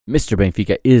Mr.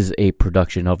 Benfica is a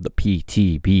production of the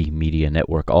PTB Media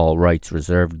Network. All rights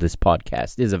reserved. This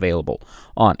podcast is available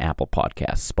on Apple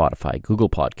Podcasts, Spotify, Google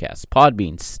Podcasts,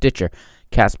 Podbean, Stitcher,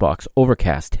 Castbox,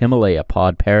 Overcast, Himalaya,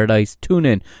 Pod Paradise,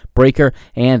 TuneIn, Breaker,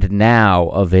 and now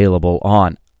available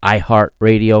on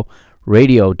iHeartRadio,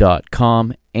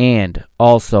 radio.com, and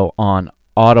also on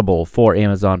Audible for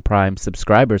Amazon Prime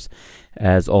subscribers.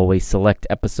 As always, select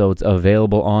episodes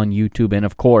available on YouTube and,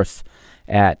 of course,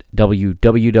 at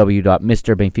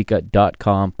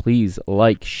www.mrbenfica.com. Please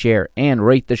like, share, and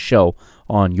rate the show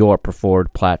on your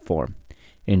preferred platform.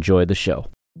 Enjoy the show.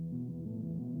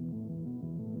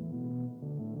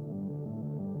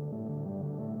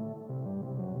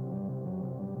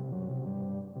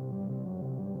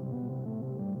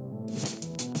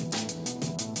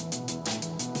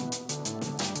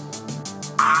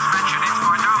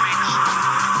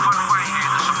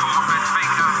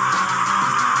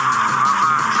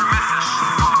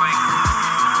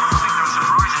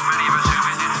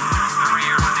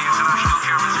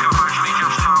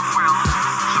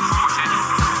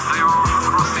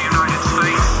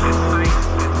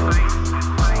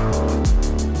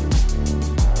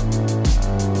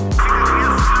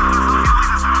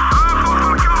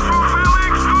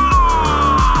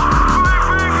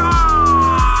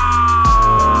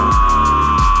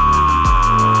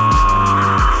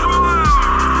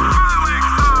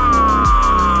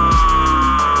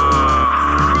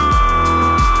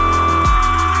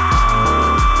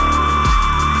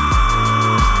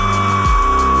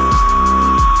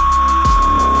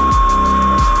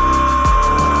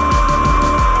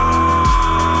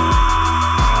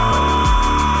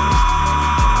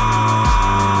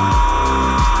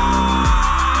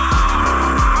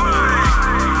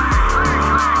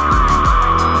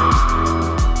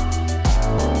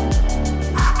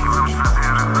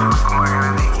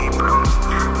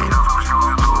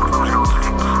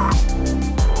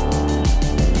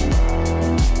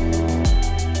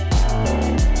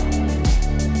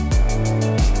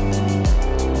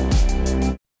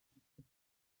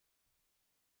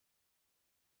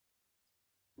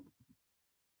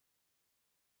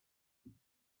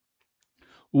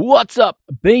 What's up,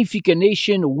 Benfica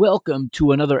Nation? Welcome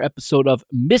to another episode of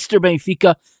Mr.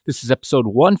 Benfica. This is episode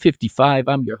 155.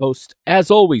 I'm your host, as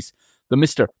always, the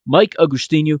Mr. Mike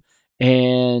Agustinu,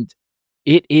 and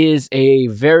it is a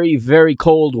very, very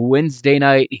cold Wednesday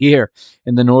night here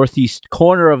in the northeast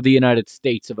corner of the United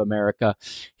States of America,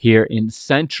 here in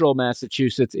central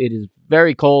Massachusetts. It is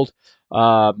very cold,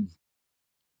 but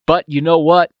you know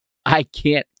what? I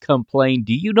can't complain.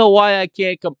 Do you know why I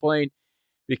can't complain?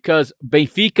 Because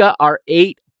Benfica are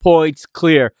 8 points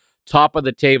clear, top of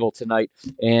the table tonight.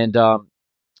 And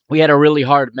we had a really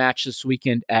hard match this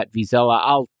weekend at Vizela.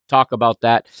 I'll talk about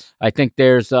that. I think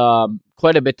there's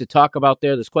quite a bit to talk about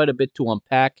there. There's quite a bit to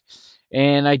unpack.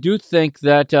 And I do think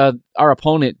that our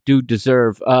opponent do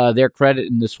deserve their credit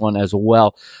in this one as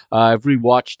well. I've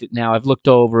rewatched it now. I've looked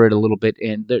over it a little bit.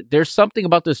 And there's something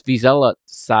about this Vizela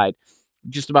side.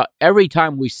 Just about every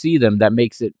time we see them that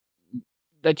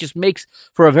just makes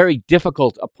for a very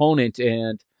difficult opponent,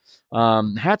 and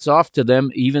hats off to them,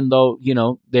 even though,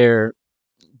 their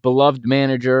beloved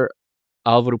manager,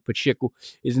 Alvaro Pacheco,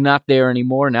 is not there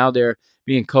anymore. Now they're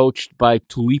being coached by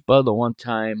Tulipa, the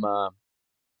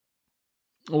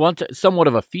somewhat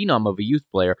of a phenom of a youth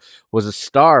player, was a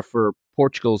star for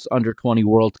Portugal's under-20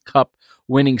 World Cup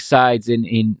winning sides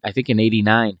in I think in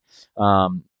 89.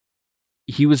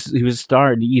 He was a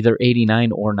star in either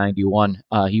 89 or 91.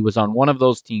 He was on one of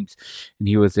those teams, and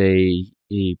he was a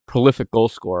prolific goal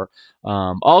scorer.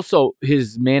 Also,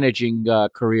 his managing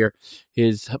career,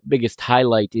 his biggest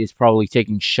highlight is probably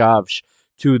taking Chaves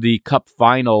to the Cup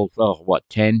final,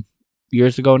 10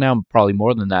 years ago now? Probably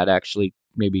more than that, actually.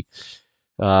 Maybe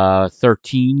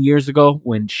 13 years ago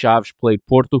when Chaves played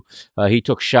Porto. He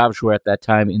took Chaves, who were at that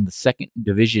time in the second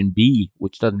Division B,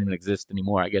 which doesn't even exist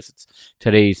anymore. I guess it's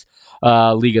today's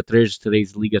Liga 3,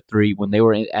 today's Liga 3. When they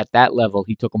were at that level,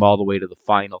 he took them all the way to the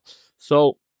final.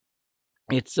 So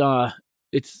it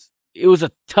was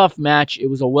a tough match. It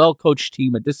was a well-coached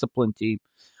team, a disciplined team,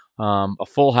 a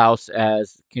full house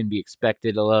as can be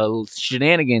expected. A little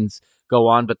shenanigans go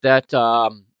on, but that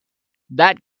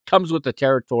comes with the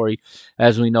territory,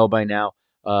 as we know by now.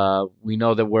 We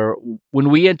know that when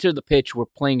we enter the pitch, we're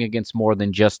playing against more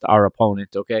than just our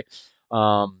opponent, okay?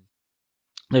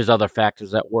 There's other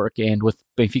factors at work, and with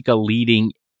Benfica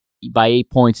leading by 8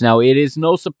 points now, it is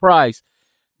no surprise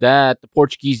that the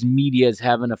Portuguese media is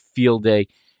having a field day,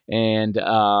 and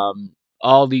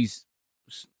all these,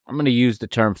 I'm going to use the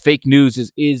term, fake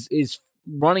news is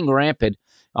running rampant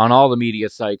on all the media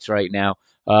sites right now.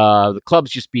 The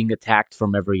club's just being attacked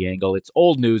from every angle. It's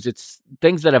old news. It's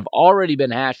things that have already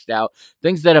been hashed out,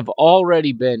 things that have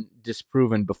already been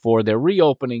disproven before. They're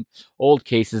reopening old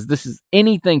cases. This is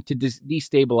anything to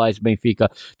destabilize Benfica.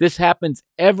 This happens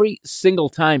every single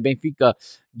time Benfica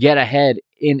get ahead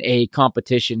in a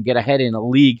competition, get ahead in a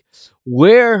league.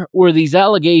 Where were these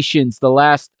allegations the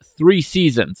last 3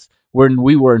 seasons when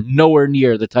we were nowhere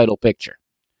near the title picture?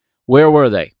 Where were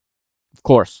they? Of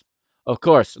course. Of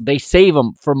course. They save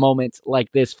them for moments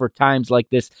like this, for times like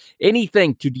this.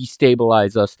 Anything to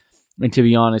destabilize us. And to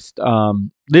be honest,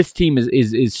 this team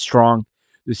is strong.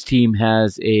 This team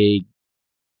has a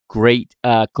great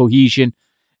cohesion.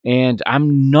 And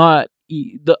I'm not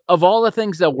of all the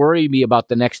things that worry me about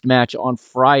the next match on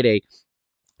Friday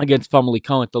against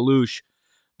Famalicão at the Luge,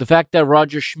 the fact that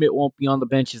Roger Schmidt won't be on the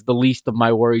bench is the least of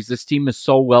my worries. This team is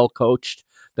so well coached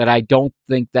that I don't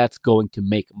think that's going to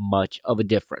make much of a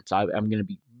difference. I'm going to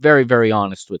be very, very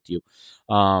honest with you.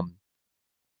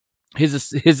 His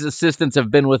assistants have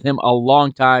been with him a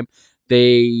long time.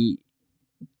 They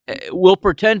will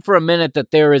pretend for a minute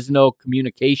that there is no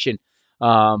communication.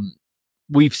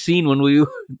 We've seen when we,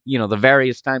 the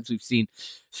various times we've seen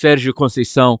Sergio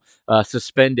Conceição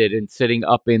suspended and sitting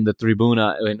up in the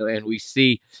tribuna, and we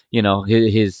see,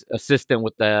 his assistant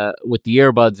with the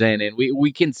earbuds in, and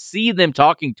we can see them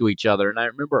talking to each other. And I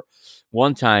remember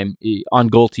one time on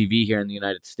Goal TV here in the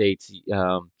United States,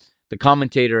 the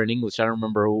commentator in English, I don't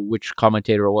remember which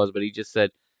commentator it was, but he just said,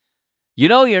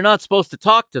 you're not supposed to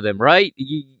talk to them, right?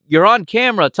 You're on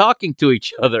camera talking to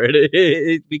each other.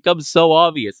 It becomes so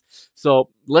obvious. So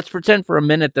let's pretend for a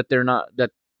minute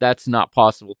that that's not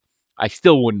possible. I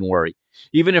still wouldn't worry.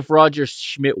 Even if Roger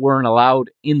Schmidt weren't allowed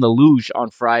in the Luge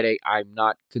on Friday, I'm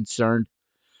not concerned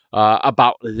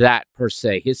about that per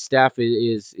se. His staff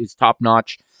is top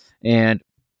notch, and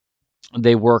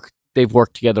they've worked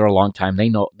together a long time. They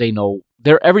know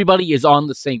everybody is on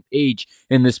the same page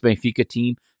in this Benfica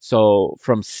team. So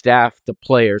from staff to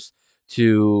players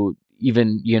to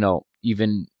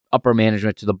even upper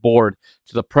management to the board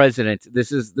to the president,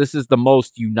 this is the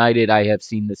most united I have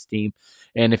seen this team.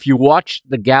 And if you watch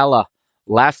the gala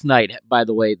last night, by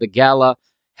the way, the gala,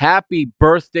 happy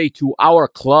birthday to our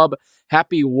club.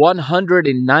 Happy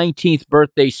 119th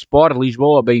birthday, Sport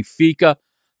Lisboa Benfica.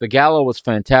 The gala was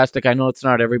fantastic. I know it's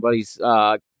not everybody's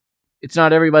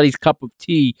cup of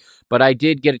tea, but I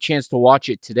did get a chance to watch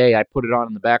it today. I put it on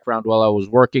in the background while I was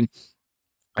working,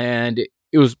 and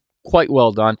it was quite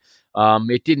well done.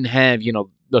 It didn't have,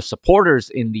 the supporters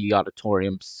in the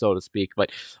auditorium, so to speak,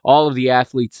 but all of the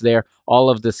athletes there, all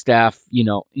of the staff,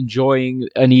 enjoying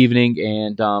an evening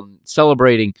and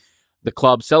celebrating the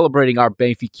club, celebrating our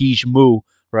Benfiquismo,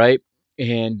 right?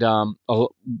 And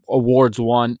awards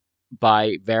won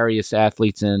by various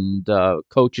athletes and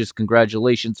coaches.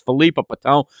 Congratulations. Felipa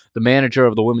Paton, the manager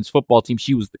of the women's football team.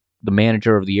 She was the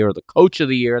manager of the year, the coach of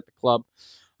the year at the club.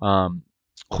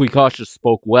 Rui Costa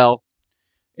spoke well.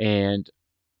 And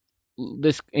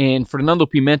Fernando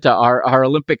Pimenta, our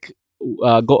Olympic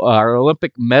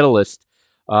medalist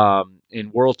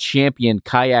and world champion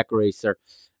kayak racer,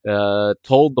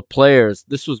 told the players,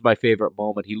 this was my favorite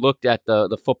moment. He looked at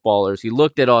the footballers. He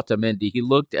looked at Otamendi. He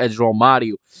looked at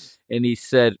Romario. And he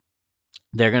said,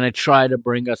 they're going to try to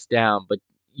bring us down. But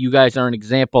you guys are an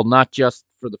example, not just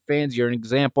for the fans. You're an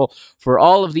example for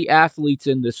all of the athletes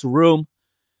in this room.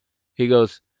 He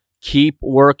goes, keep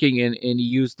working. And he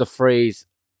used the phrase,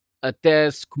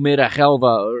 até comer a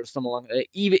relva, or something along that.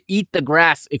 Even eat the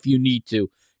grass if you need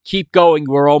to. Keep going.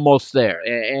 We're almost there.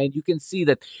 And you can see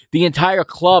that the entire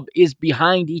club is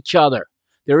behind each other.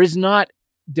 There is not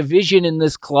division in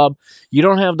this club. You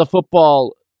don't have the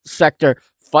football sector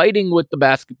fighting with the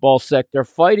basketball sector,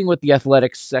 fighting with the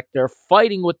athletics sector,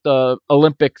 fighting with the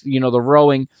Olympics, the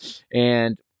rowing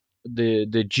and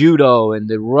the judo and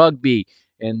the rugby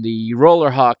and the roller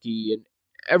hockey and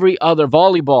every other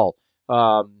volleyball.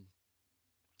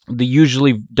 The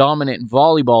usually dominant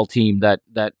volleyball team that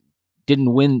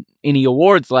didn't win any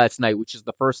awards last night, which is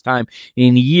the first time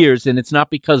in years. And it's not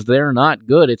because they're not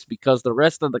good. It's because the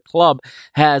rest of the club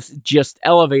has just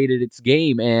elevated its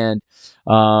game and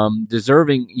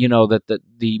deserving, that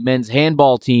the men's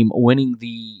handball team winning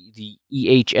the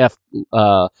EHF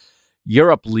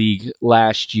Europe League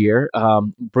last year,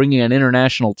 bringing an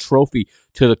international trophy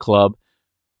to the club.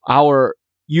 Our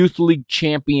youth league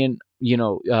champion,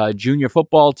 junior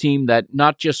football team that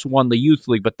not just won the youth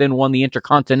league, but then won the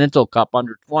Intercontinental Cup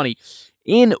under 20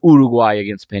 in Uruguay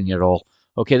against Peñarol.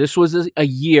 Okay, this was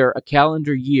a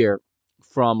calendar year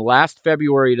from last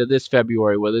February to this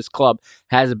February where this club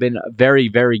has been very,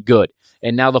 very good.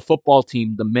 And now the football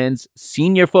team, the men's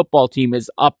senior football team, is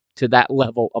up to that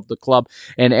level of the club,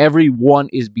 and everyone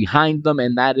is behind them,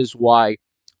 and that is why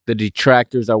the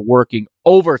detractors are working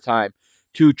overtime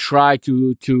to try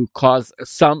to cause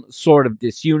some sort of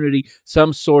disunity,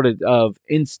 some sort of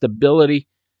instability.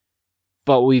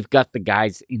 But we've got the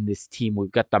guys in this team.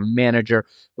 We've got the manager.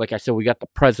 Like I said, we got the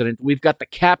president. We've got the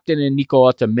captain in Nico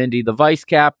Otamendi, the vice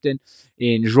captain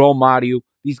in João Mario.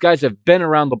 These guys have been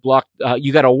around the block.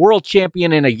 You got a world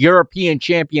champion and a European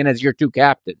champion as your two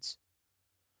captains.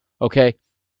 Okay?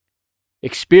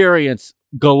 Experience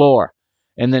galore.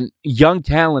 And then young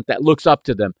talent that looks up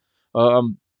to them.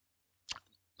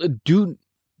 Do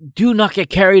not get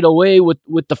carried away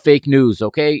with the fake news,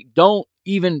 okay? Don't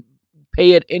even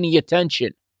pay it any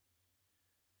attention.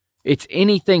 It's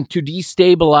anything to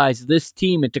destabilize this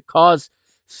team and to cause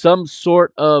some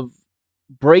sort of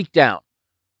breakdown.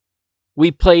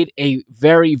 We played a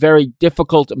very, very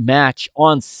difficult match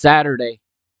on Saturday,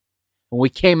 and we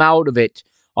came out of it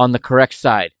on the correct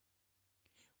side.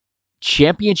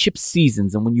 Championship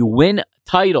seasons, and when you win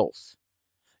titles,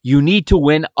 you need to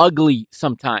win ugly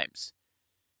sometimes.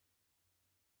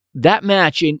 That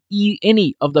match in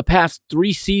any of the past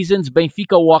 3 seasons,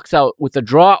 Benfica walks out with a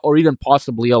draw or even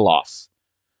possibly a loss.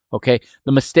 Okay,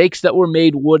 the mistakes that were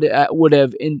made would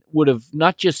have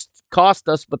not just cost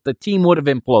us, but the team would have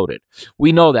imploded.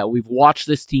 We know that. We've watched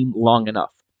this team long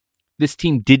enough. This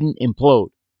team didn't implode.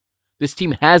 This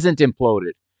team hasn't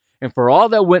imploded, and for all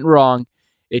that went wrong,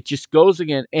 it just goes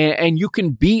again. And you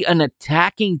can be an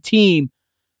attacking team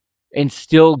and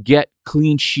still get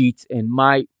clean sheets. And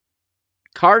my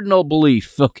cardinal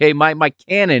belief, okay, my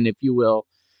canon, if you will,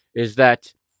 is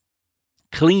that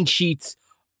clean sheets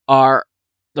are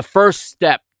the first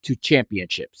step to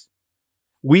championships.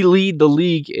 We lead the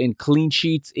league in clean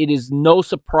sheets. It is no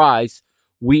surprise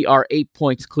we are 8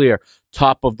 points clear,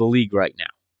 top of the league right now.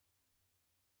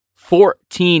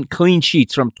 14 clean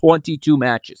sheets from 22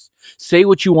 matches. Say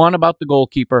what you want about the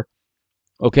goalkeeper,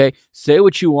 okay? Say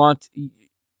what you want.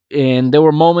 And there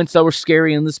were moments that were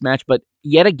scary in this match, but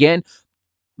yet again,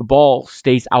 the ball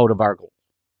stays out of our goal.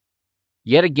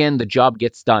 Yet again, the job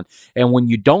gets done. And when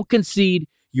you don't concede,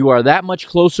 you are that much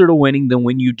closer to winning than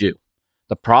when you do.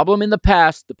 The problem in the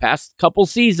past couple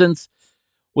seasons,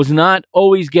 was not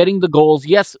always getting the goals.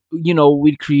 Yes,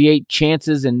 we'd create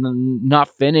chances and not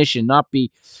finish and not be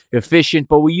efficient,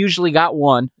 but we usually got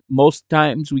one. Most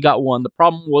times we got one. The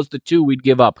problem was the 2 we'd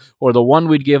give up, or the 1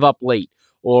 we'd give up late,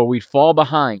 or we'd fall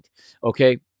behind.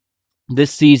 Okay,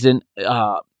 this season,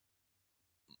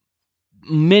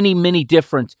 many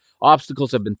different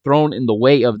obstacles have been thrown in the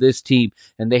way of this team,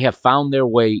 and they have found their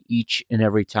way each and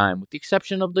every time, with the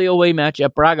exception of the away match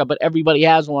at Braga, but everybody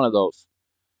has one of those.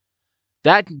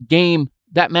 That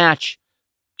match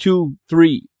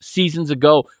 2-3 seasons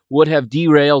ago would have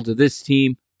derailed this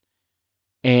team,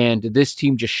 and this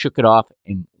team just shook it off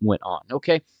and went on.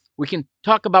 Okay, we can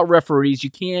talk about referees. You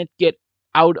can't get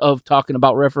out of talking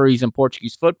about referees in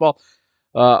Portuguese football.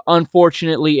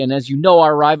 Unfortunately, and as you know,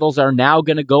 our rivals are now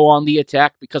going to go on the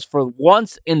attack, because for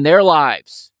once in their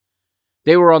lives,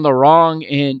 they were on the wrong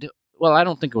end. Well, I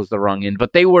don't think it was the wrong end,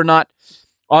 but they were not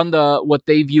on what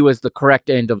they view as the correct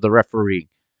end of the referee.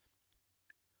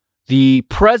 The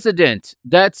president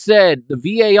that said the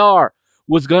VAR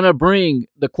was going to bring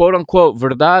the quote-unquote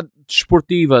verdade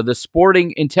esportiva, the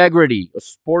sporting integrity,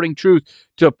 sporting truth,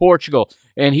 to Portugal.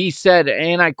 And he said,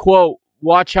 and I quote,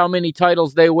 "Watch how many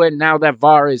titles they win now that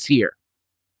VAR is here."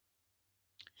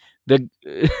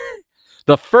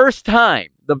 The first time,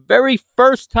 the very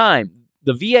first time,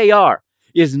 the VAR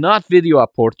is not video a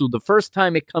Porto. The first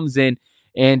time it comes in,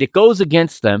 and it goes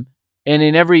against them, and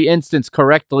in every instance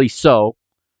correctly so.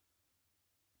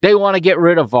 They want to get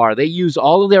rid of VAR. They use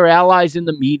all of their allies in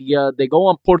the media. They go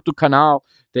on Porto Canal.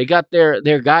 They got their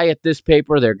guy at this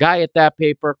paper, their guy at that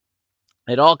paper.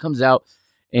 It all comes out,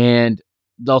 and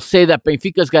they'll say that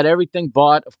Benfica's got everything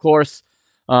bought. Of course,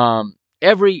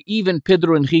 even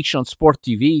Pedro Henrique on Sport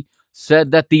TV said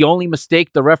that the only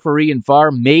mistake the referee in VAR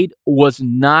made was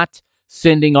not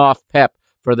sending off Pep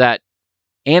for that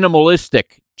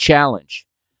animalistic challenge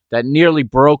that nearly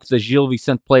broke the Gil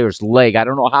Vicente player's leg. I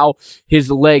don't know how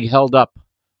his leg held up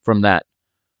from that.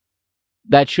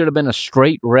 That should have been a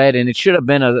straight red, and it should have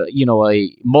been a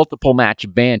multiple match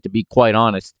ban, to be quite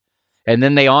honest. And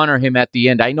then they honor him at the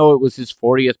end. I know it was his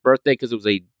 40th birthday because it was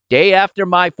a day after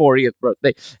my 40th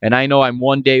birthday, and I know I'm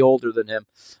 1 day older than him.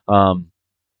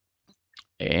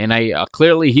 And I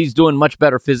clearly he's doing much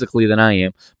better physically than I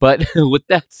am. But with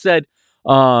that said,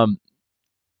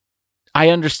 I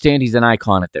understand he's an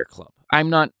icon at their club. I'm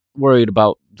not worried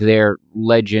about their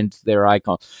legends, their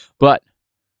icon, but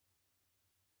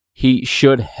he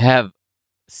should have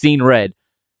seen red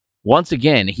once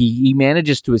again, he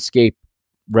manages to escape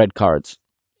red cards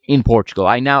in Portugal.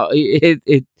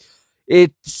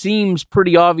 It seems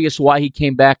pretty obvious why he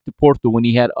came back to Porto when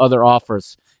he had other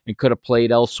offers and could have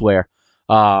played elsewhere.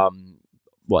 He's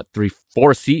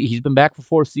been back for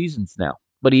 4 seasons now,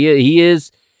 but he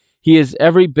is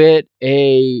every bit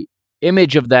a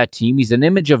image of that team. He's an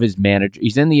image of his manager.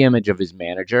 He's in the image of his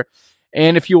manager.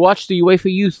 And if you watch the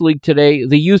UEFA Youth League today,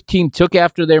 the youth team took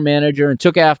after their manager and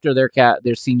took after their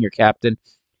senior captain,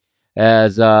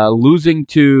 as losing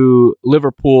to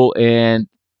Liverpool and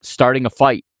starting a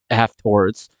fight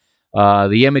afterwards.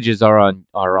 The images are on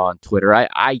Twitter.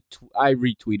 I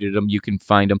retweeted them. You can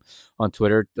find them on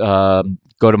Twitter. Go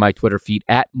to my Twitter feed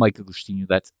at Mike Agostino.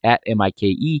 That's at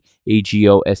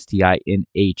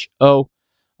MikeAgostinho.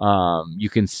 You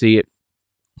can see it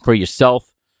for yourself.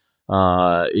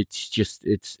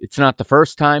 It's not the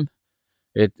first time.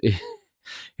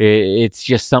 It's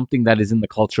just something that is in the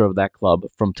culture of that club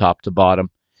from top to bottom.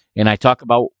 And I talk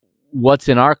about what's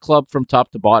in our club from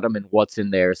top to bottom and what's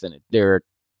in theirs. And there are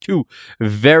two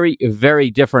very, very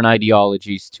different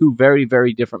ideologies, two very,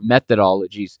 very different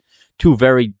methodologies, two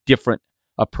very different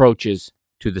approaches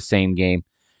to the same game.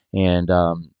 And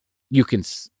you can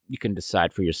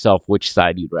decide for yourself which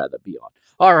side you'd rather be on.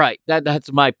 All right,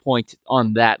 that's my point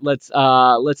on that. Let's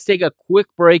take a quick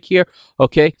break here,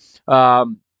 okay?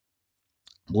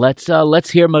 Let's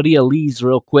hear Maria Lees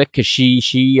real quick because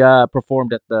she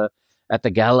performed at the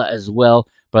gala as well.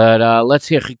 But let's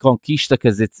hear Reconquista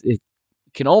because it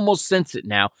can almost sense it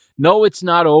now. No, it's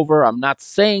not over. I'm not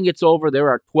saying it's over. There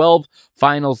are 12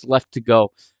 finals left to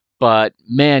go. But,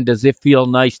 man, does it feel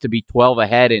nice to be 12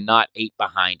 ahead and not 8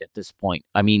 behind at this point.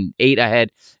 I mean, 8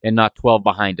 ahead and not 12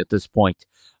 behind at this point.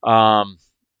 But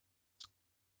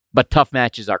tough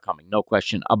matches are coming, no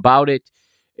question about it.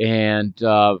 And,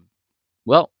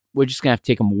 well, we're just going to have to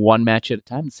take them one match at a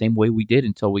time, the same way we did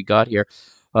until we got here.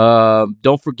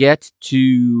 Don't forget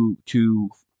to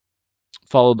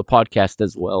follow the podcast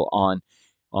as well on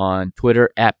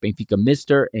Twitter at Benfica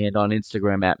Mister and on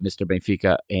Instagram at Mr.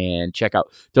 Benfica, and check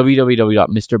out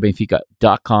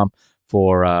www.mrbenfica.com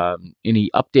for any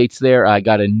updates there. I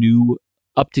got a new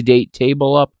up-to-date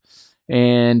table up,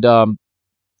 and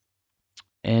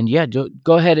yeah,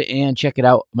 go ahead and check it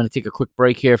out. I'm going to take a quick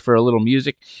break here for a little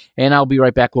music, and I'll be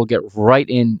right back. We'll get right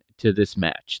into this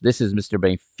match. This is Mr.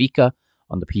 Benfica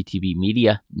on the PTV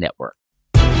Media Network.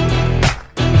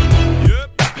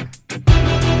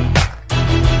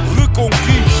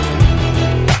 Reconquista.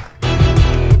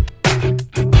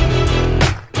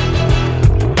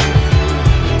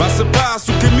 Passo a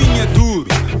passo, o caminho é duro.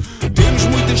 Temos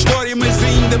muita história, mas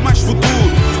ainda mais futuro.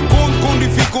 Conto com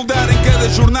dificuldade em cada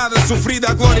jornada sofrida.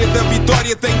 A glória da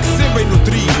vitória tem que ser bem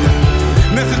nutrida.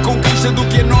 Na reconquista do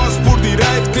que é nosso por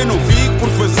direito, que não fico por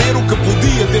fazer o que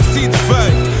podia ter sido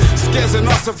feito. Se queres a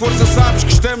nossa força, sabes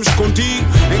que estamos contigo.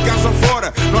 Em casa ou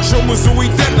fora, nós somos o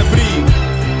eterno abrigo.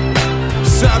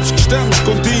 Sabes que estamos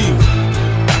contigo.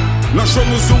 Nós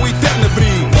somos o eterno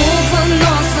abrigo. Ouve a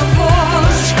nossa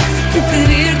voz, o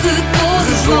querer de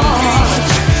todos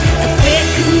nós. A fé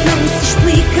que não se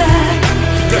explica.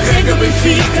 Carrega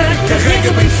Benfica,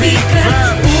 carrega Benfica.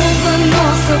 Ouve a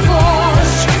nossa voz,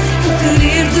 o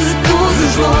querer de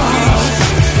todos nós.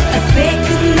 A fé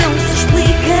que não se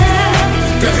explica.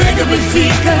 Carrega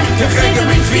Benfica, carrega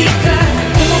Benfica.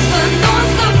 Ouve a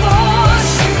nossa voz,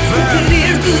 o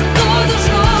querer de todos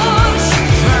nós.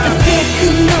 A fé que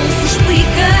não se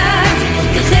explica.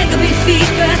 Carrega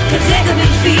Benfica, carrega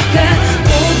Benfica.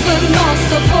 Ouve a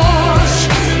nossa voz,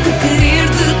 o querer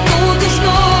de todos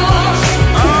nós.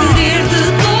 O querer de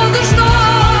todos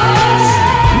nós.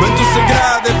 Manto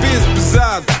sagrado é peso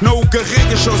pesado. Não o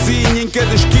carregas sozinho, em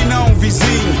cada esquina há um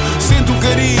vizinho. Sente o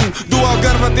carinho do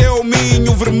Algarve até ao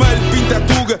Minho. O vermelho pinta a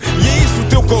tuga e é isso o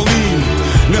teu colinho.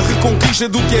 Na reconquista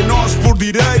do que é nosso por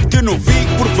direito, que eu não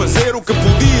fico por fazer o que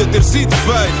podia ter sido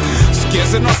feito. Se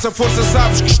queres a nossa força,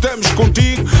 sabes que estamos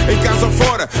contigo. Em casa ou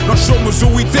fora, nós somos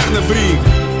o eterno abrigo.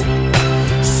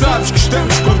 Sabes que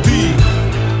estamos contigo.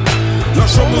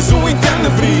 Nós somos o eterno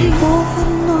abrigo. Ouve a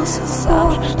nossa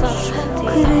voz, o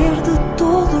querer de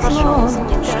todos nós.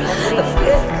 A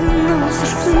fé que não se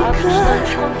explica.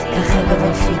 Carrega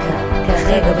Benfica,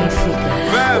 carrega Benfica.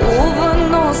 Ouve a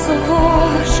nossa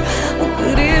voz, o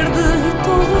querer de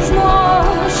todos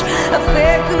nós. A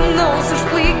fé que não se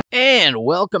explica. And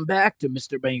welcome back to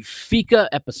Mr. Benfica,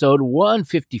 episode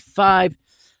 155.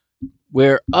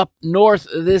 We're up north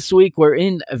this week. We're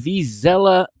in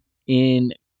Vizela,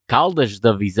 in Caldas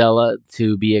da Vizela,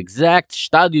 to be exact.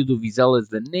 Estádio do Vizela is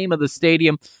the name of the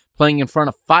stadium, playing in front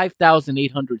of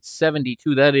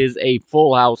 5,872. That is a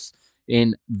full house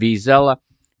in Vizela.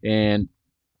 And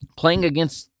playing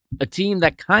against a team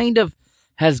that kind of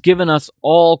has given us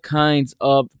all kinds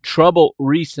of trouble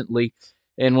recently.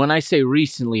 And when I say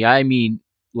recently, I mean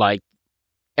like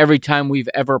every time we've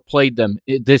ever played them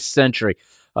this century.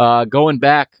 Going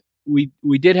back, we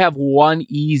did have one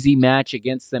easy match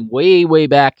against them way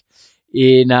back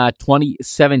in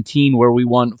 2017 where we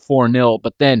won 4-0.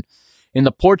 But then in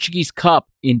the Portuguese Cup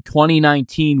in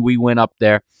 2019, we went up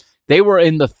there. They were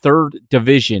in the third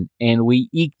division, and we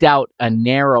eked out a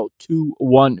narrow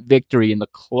 2-1 victory in the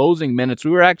closing minutes.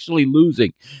 We were actually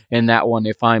losing in that one,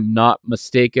 if I'm not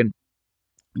mistaken.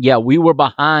 Yeah, we were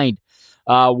behind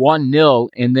 1-0,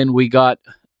 and then we got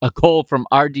a goal from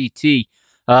RDT.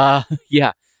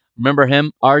 Yeah, remember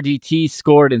him? RDT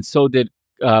scored, and so did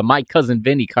my cousin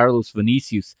Vinny, Carlos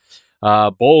Vinicius,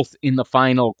 both in the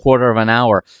final quarter of an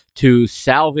hour to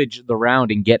salvage the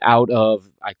round and get out of,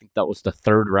 I think that was the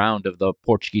third round of the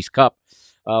Portuguese Cup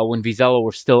when Vizela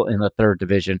were still in the third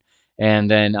division. And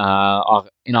then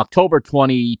in October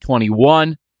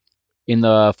 2021, in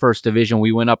the first division,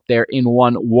 we went up there and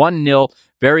won 1-0.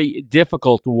 Very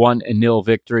difficult 1-0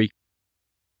 victory.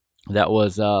 That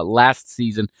was last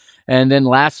season. And then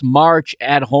last March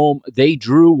at home, they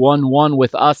drew 1-1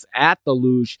 with us at the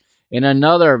Luge in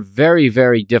another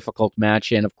very difficult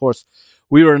match. And of course,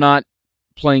 we were not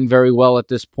playing very well at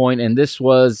this point, and this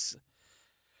was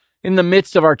in the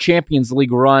midst of our Champions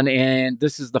League run, and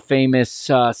this is the famous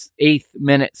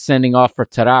 8th-minute sending off for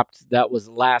Tarapt. That was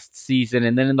last season.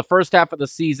 And then in the first half of the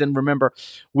season, remember,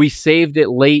 we saved it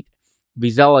late.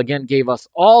 Vizela again gave us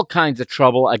all kinds of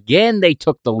trouble. Again, they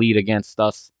took the lead against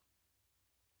us.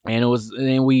 And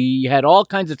we had all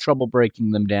kinds of trouble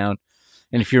breaking them down.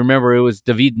 And if you remember, it was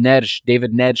David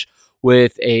Nedge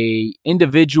with a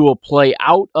individual play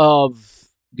out of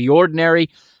the ordinary.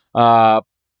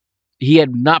 He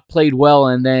had not played well,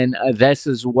 and then this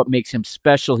is what makes him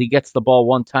special. He gets the ball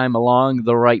one time along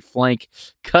the right flank,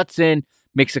 cuts in,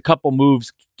 makes a couple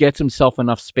moves, gets himself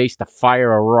enough space to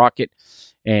fire a rocket,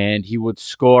 and he would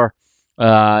score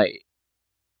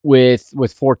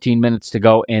with 14 minutes to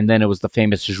go. And then it was the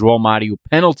famous João Mario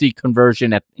penalty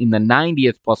conversion in the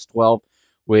 90th plus 12,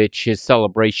 which his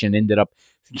celebration ended up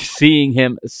seeing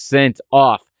him sent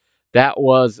off.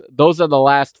 Those are the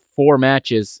last four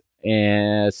matches.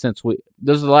 And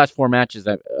those are the last four matches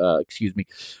that,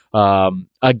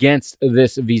 against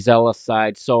this Vizela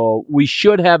side. So we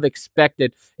should have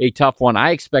expected a tough one.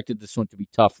 I expected this one to be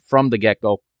tough from the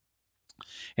get-go.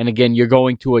 And again, you're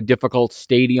going to a difficult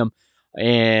stadium,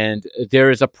 and there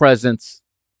is a presence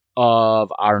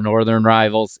of our northern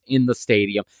rivals in the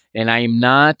stadium. And I am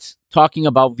not talking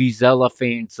about Vizela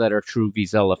fans that are true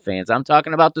Vizela fans. I'm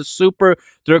talking about the Super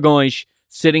Dragões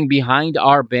sitting behind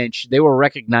our bench. They were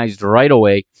recognized right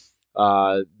away.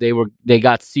 They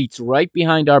got seats right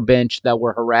behind our bench that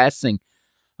were harassing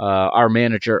our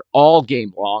manager all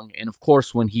game long. And of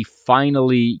course, when he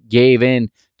finally gave in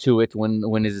to it,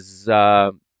 when his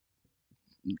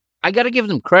I got to give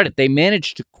them credit. They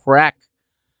managed to crack.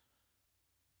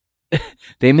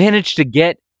 They managed to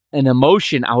get an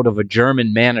emotion out of a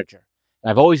German manager.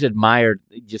 I've always admired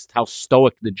just how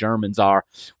stoic the Germans are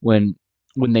when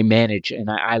they manage, and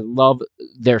I love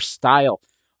their style.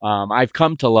 I've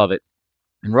come to love it.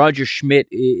 And Roger Schmidt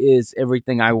is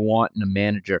everything I want in a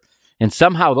manager. And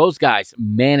somehow those guys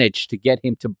managed to get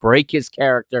him to break his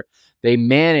character. They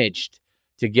managed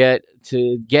to get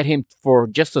him for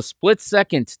just a split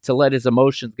second to let his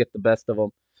emotions get the best of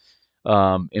him.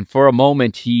 And for a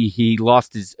moment, he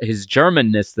lost his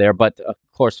Germanness there, but of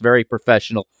course, very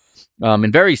professional.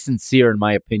 And very sincere, in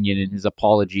my opinion, in his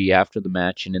apology after the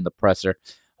match and in the presser.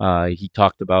 He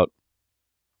talked about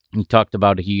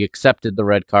he accepted the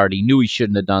red card. He knew he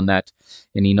shouldn't have done that,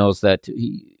 and he knows that.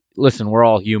 Listen, we're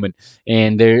all human,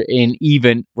 and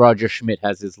even Roger Schmidt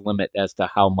has his limit as to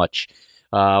how much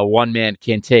one man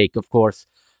can take, of course.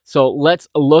 So let's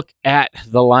look at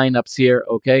the lineups here,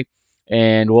 okay?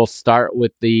 And we'll start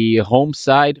with the home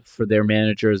side for their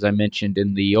manager, as I mentioned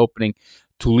in the opening,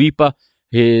 Tulipa.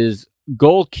 His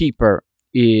goalkeeper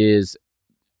is,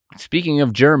 speaking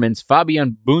of Germans,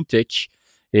 Fabian Buntic.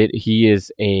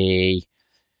 He's a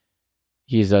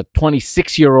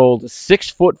 26-year-old,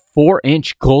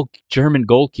 6'4" German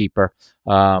goalkeeper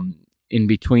in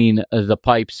between the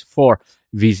pipes for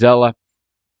Vizela.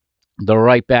 The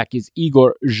right back is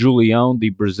Igor Julião,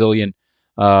 the Brazilian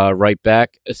right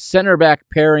back. Center back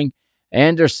pairing,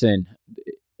 Anderson,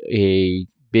 a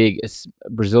big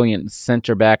Brazilian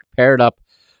center back, paired up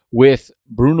with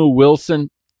Bruno Wilson.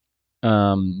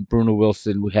 Bruno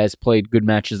Wilson has played good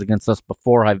matches against us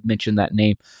before. I've mentioned that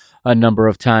name a number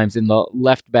of times. And the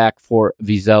left back for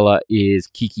Vizela is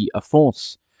Kiki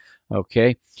Afonso.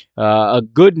 Okay, a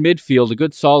good midfield, a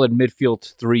good solid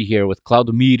midfield three here with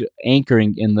Claudemir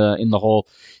anchoring in the hole,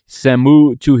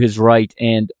 Samu to his right,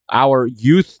 and our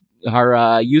youth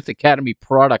academy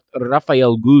product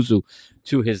Rafael Guzu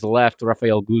to his left.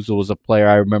 Rafael Guzu was a player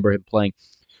I remember him playing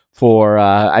for.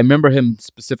 I remember him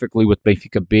specifically with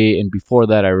Benfica B, and before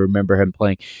that, I remember him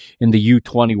playing in the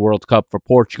U20 World Cup for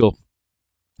Portugal.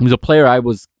 He was a player I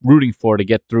was rooting for to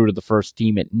get through to the first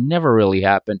team. It never really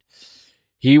happened.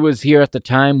 He was here at the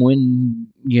time when,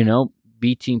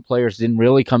 B team players didn't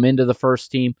really come into the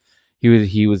first team.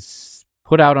 He was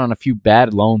put out on a few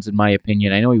bad loans, in my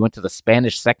opinion. I know he went to the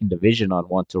Spanish second division on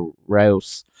one to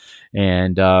Reus,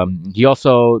 and he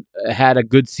also had a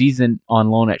good season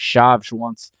on loan at Chaves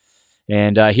once.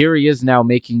 And here he is now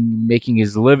making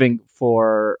his living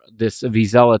for this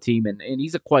Vizela team, and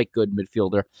he's a quite good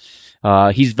midfielder.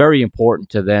 He's very important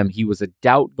to them. He was a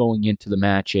doubt going into the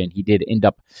match, and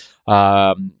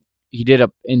um, he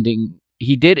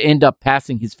did end up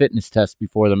passing his fitness test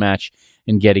before the match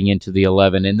and getting into the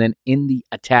 11. And then in the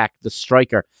attack, the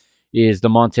striker is the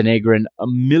Montenegrin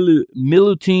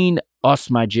Milutin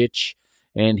Osmajic,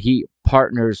 and he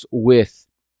partners with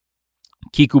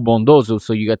Kiku Bondozo.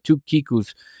 So you got two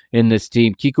Kikus in this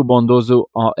team. Kiku Bondozo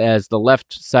as the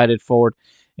left-sided forward,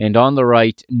 and on the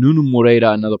right, Nuno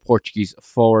Moreira, another Portuguese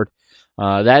forward.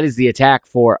 That is the attack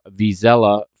for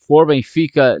Vizela. For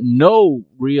Benfica, no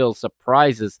real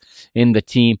surprises in the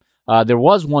team. There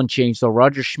was one change, so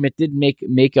Roger Schmidt did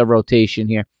make a rotation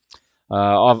here.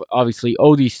 Obviously,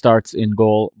 Odi starts in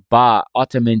goal.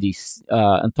 Otamendi,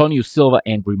 Antonio Silva,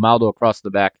 and Grimaldo across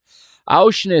the back.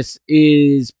 Auschwitz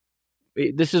is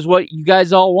this is what you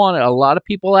guys all wanted. A lot of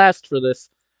people asked for this.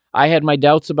 I had my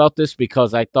doubts about this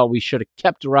because I thought we should have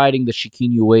kept riding the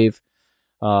Chiquinho wave.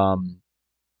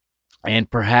 And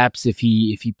perhaps if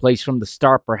he plays from the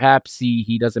start, perhaps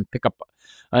he doesn't pick up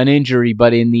an injury.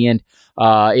 But in the end,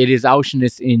 it is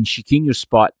Auschwitz in Chiquinho's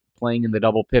spot, playing in the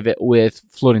double pivot with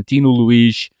Florentino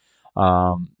Luis.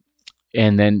 And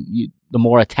then the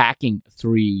more attacking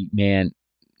three-man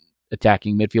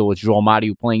attacking midfield with João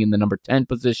Mario playing in the number 10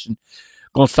 position,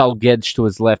 Gonçalo Guedes to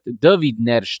his left, David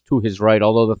Neres to his right.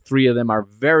 Although the three of them are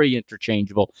very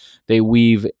interchangeable, they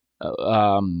weave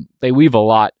a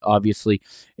lot, obviously,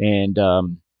 and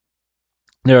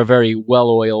they're a very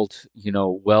well-oiled,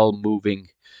 well-moving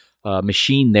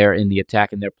machine there in the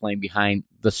attack, and they're playing behind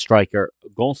the striker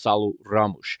Gonçalo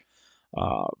Ramos.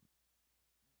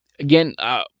 Again,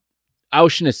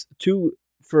 Auschwitz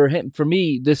for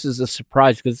me, this is a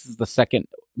surprise because this is the second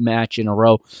match in a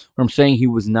row where I'm saying he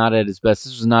was not at his best.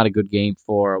 This was not a good game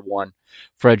for one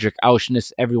Frederick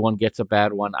Auschwitz. Everyone gets a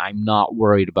bad one. I'm not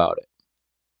worried about it.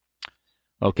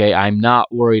 Okay, I'm not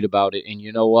worried about it. And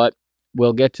you know what?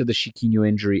 We'll get to the Chiquinho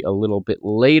injury a little bit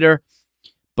later,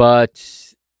 but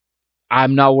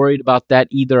I'm not worried about that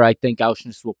either. I think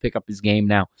Auschwitz will pick up his game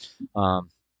now.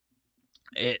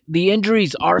 The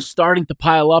injuries are starting to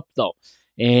pile up, though.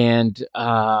 And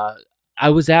I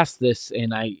was asked this,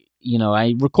 and I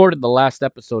recorded the last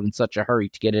episode in such a hurry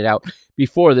to get it out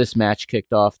before this match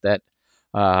kicked off that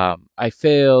I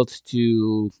failed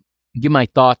to give my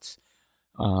thoughts,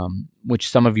 which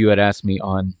some of you had asked me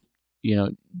on,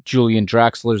 Julian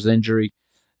Draxler's injury.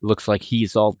 It looks like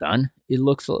he's all done. He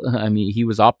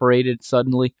was operated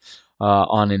suddenly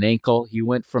on an ankle. He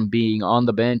went from being on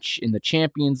the bench in the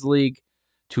Champions League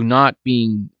to not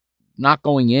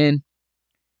going in.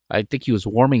 I think he was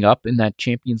warming up in that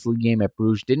Champions League game at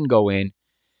Bruges. Didn't go in.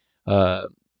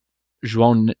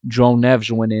 João Neves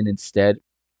went in instead.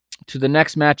 To the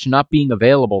next match, not being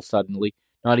available suddenly,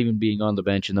 not even being on the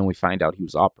bench, and then we find out he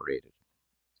was operated.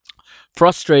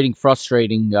 Frustrating.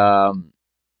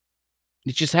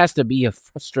 It just has to be a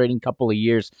frustrating couple of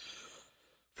years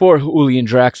for Julian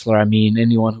Draxler. I mean,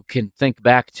 anyone who can think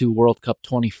back to World Cup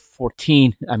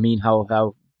 2014,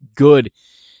 how good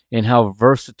and how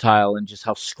versatile and just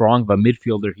how strong of a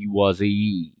midfielder he was.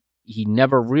 He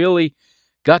never really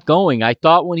got going. I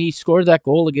thought when he scored that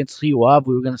goal against Rio Ave,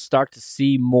 we were going to start to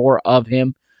see more of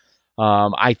him.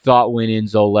 I thought when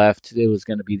Enzo left, it was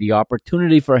going to be the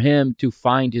opportunity for him to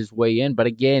find his way in. But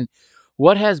again,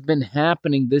 what has been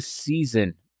happening this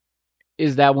season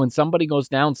is that when somebody goes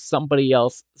down, somebody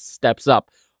else steps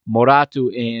up. Morato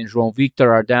and João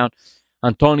Victor are down.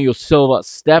 Antonio Silva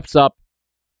steps up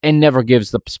and never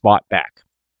gives the spot back.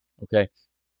 Okay.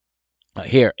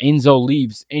 Here, Enzo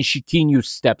leaves and Chiquinho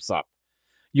steps up.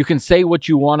 You can say what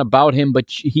you want about him, but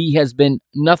he has been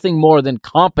nothing more than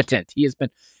competent. He has been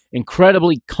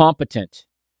incredibly competent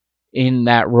in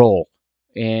that role.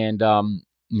 And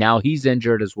now he's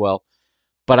injured as well.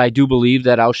 But I do believe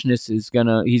that Auschwitz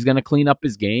he's gonna clean up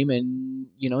his game, and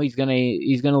he's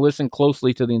gonna listen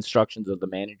closely to the instructions of the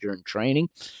manager in training,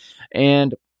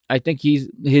 and I think his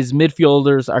midfield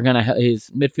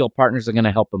partners are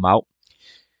gonna help him out.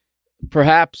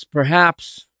 Perhaps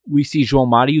we see João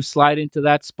Mario slide into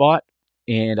that spot,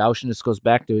 and Auschwitz goes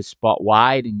back to his spot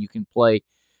wide, and you can play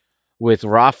with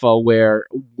Rafa where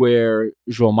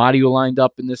João Mario lined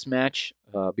up in this match,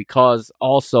 because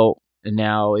also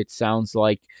now it sounds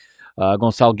like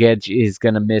Gonçalo Guedes is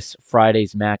going to miss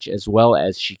Friday's match as well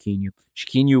as Chiquinho.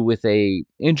 Chiquinho with a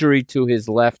injury to his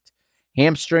left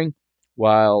hamstring,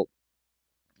 while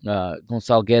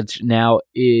Gonçalo Guedes now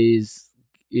is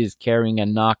carrying a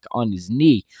knock on his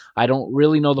knee. I don't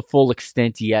really know the full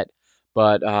extent yet,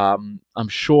 but I'm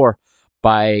sure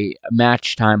by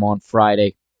match time on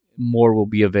Friday, more will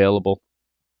be available.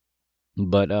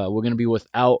 But we're going to be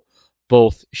without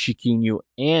both Chiquinho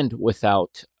and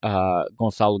without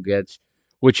Gonçalo Guedes,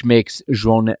 which makes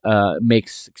David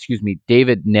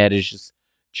Neres'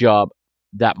 job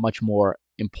that much more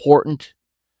important.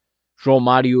 João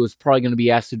Mario is probably going to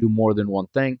be asked to do more than one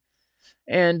thing,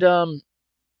 and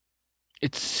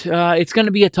it's going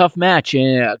to be a tough match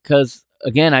because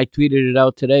again, I tweeted it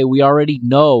out today. We already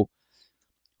know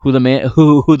who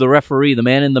the referee, the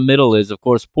man in the middle is. Of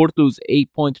course, Porto's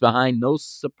 8 points behind. No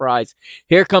surprise.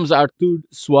 Here comes Artur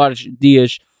Soares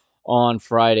Dias on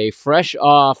Friday, fresh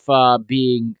off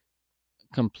being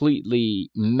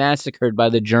completely massacred by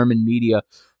the German media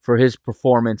for his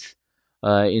performance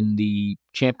in the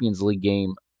Champions League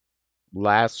game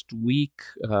last week,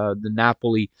 the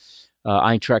Napoli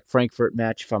Eintracht Frankfurt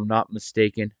match, if I'm not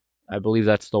mistaken. I believe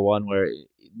that's the one where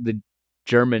the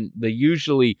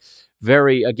usually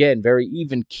very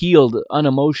even keeled,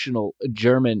 unemotional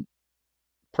German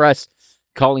press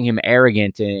calling him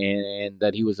arrogant, and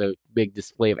that he was a big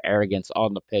display of arrogance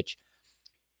on the pitch.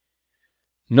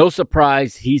 No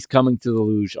surprise, he's coming to the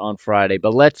luge on Friday.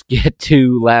 But let's get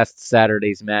to last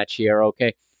Saturday's match here,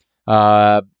 okay?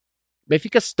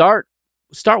 Benfica start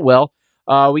well.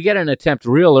 We get an attempt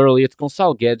real early. It's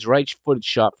Gonçalo Guedes, right-footed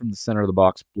shot from the center of the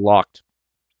box, blocked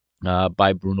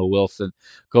by Bruno Wilson.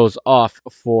 Goes off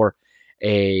for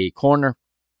a corner.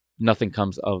 Nothing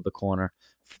comes of the corner.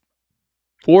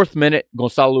 4th minute,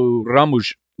 Gonçalo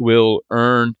Ramos will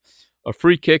earn a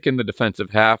free kick in the defensive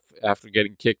half after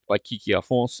getting kicked by Kiki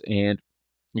Afonso. And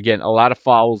again, a lot of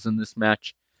fouls in this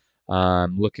match.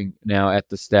 Looking now at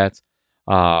the stats.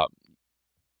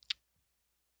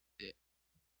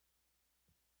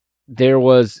 It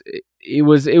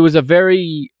was a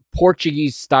very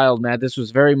Portuguese styled match. This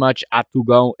was very much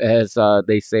atugão, as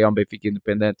they say on Benfica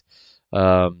Independent.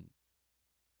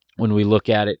 When we look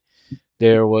at it,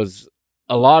 there was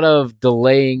a lot of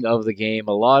delaying of the game,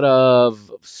 a lot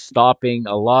of stopping,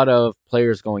 a lot of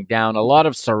players going down, a lot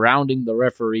of surrounding the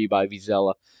referee by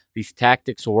Vizela. These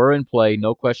tactics were in play,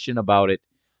 no question about it.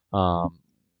 I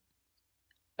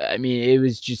mean, it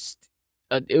was just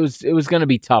it was going to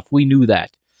be tough. We knew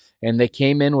that. And they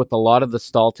came in with a lot of the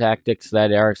stall tactics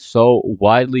that are so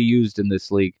widely used in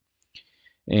this league.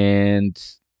 And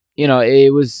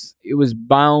it was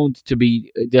bound to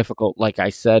be difficult, like I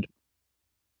said.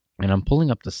 And I'm pulling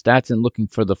up the stats and looking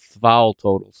for the foul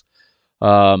totals.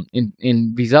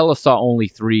 In Vizela saw only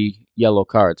 3 yellow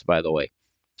cards, by the way.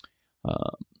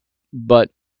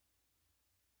 But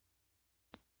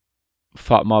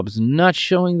FotMob's not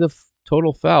showing the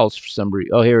total fouls for some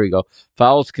reason. Oh, here we go.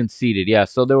 Fouls conceded. Yeah,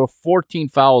 so there were 14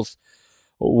 fouls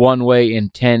one way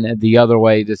and 10 the other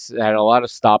way. This had a lot of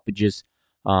stoppages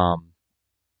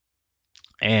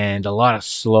and a lot of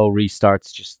slow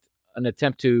restarts. Just an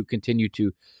attempt to continue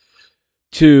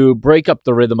to break up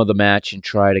the rhythm of the match and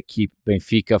try to keep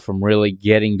Benfica from really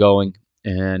getting going.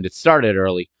 And it started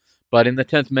early. But in the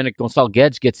 10th minute, Gonçalo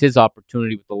Guedes gets his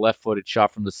opportunity with the left-footed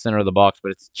shot from the center of the box,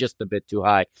 but it's just a bit too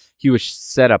high. He was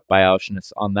set up by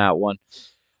Auschwitz on that one.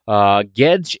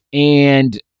 Guedes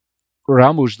and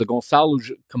Ramos, the Gonçalo,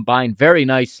 combined very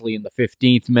nicely in the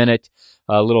 15th minute.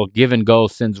 A little give and go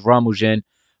sends Ramos in,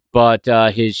 but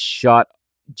his shot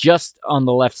just on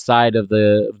the left side of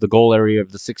the goal area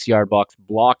of the 6-yard box,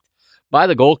 blocked by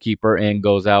the goalkeeper and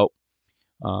goes out.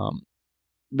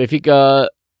 Benfica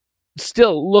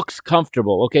still looks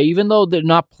comfortable, okay? Even though they're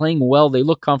not playing well, they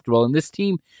look comfortable. And this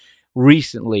team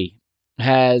recently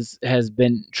has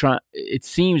been trying, it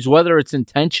seems, whether it's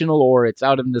intentional or it's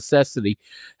out of necessity,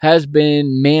 has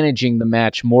been managing the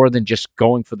match more than just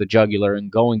going for the jugular and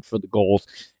going for the goals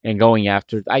and going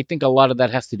after. I think a lot of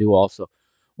that has to do also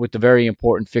with the very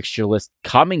important fixture list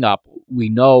coming up. We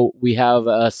know we have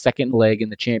a second leg in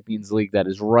the Champions League that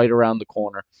is right around the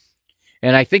corner.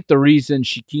 And I think the reason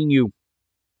Chiquinho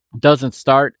doesn't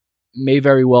start, may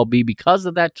very well be because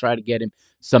of that. Try to get him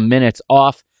some minutes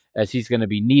off as he's going to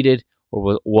be needed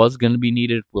or was going to be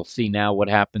needed. We'll see now what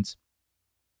happens.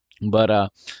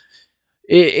 But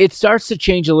it starts to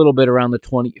change a little bit around the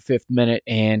 25th minute,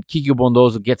 and Kiko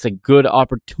Bondozo gets a good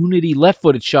opportunity,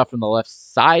 left-footed shot from the left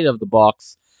side of the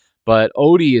box, but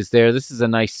Odie is there. This is a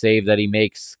nice save that he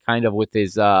makes, kind of with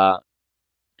his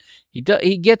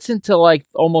he gets into like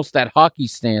almost that hockey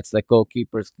stance that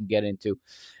goalkeepers can get into,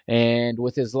 and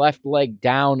with his left leg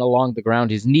down along the ground,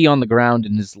 his knee on the ground,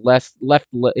 and his left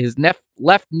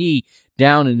knee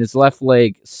down and his left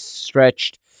leg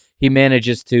stretched, he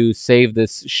manages to save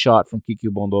this shot from Kiki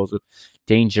Bondozo.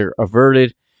 Danger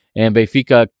averted, and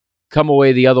Benfica come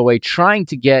away the other way, trying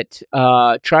to get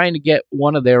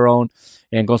one of their own.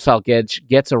 And Gonçalo Guedes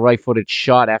gets a right-footed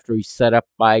shot after he's set up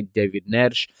by David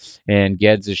Neres. And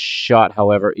Guedes' shot,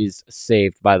 however, is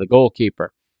saved by the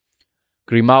goalkeeper.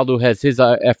 Grimaldo has his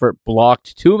effort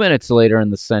blocked 2 minutes later in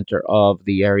the center of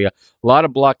the area. A lot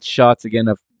of blocked shots. Again,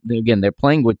 they're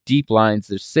playing with deep lines.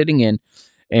 They're sitting in,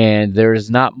 and there is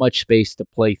not much space to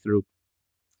play through.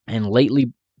 And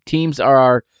lately, teams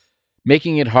are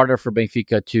making it harder for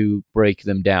Benfica to break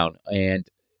them down. And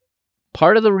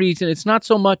part of the reason it's not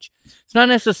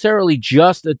necessarily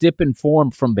just a dip in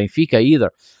form from Benfica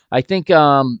either. I think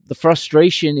the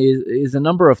frustration is a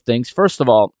number of things. First of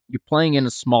all, you're playing in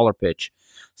a smaller pitch.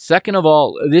 Second of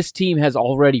all, this team has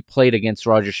already played against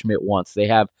Roger Schmidt once. They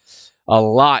have a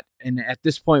lot, and at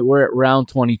this point, we're at round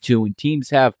 22, and teams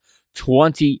have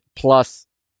 20 plus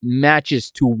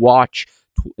matches to watch,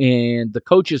 and the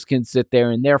coaches can sit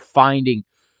there and they're finding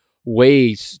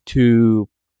ways to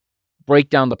break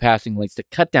down the passing lanes, to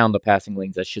cut down the passing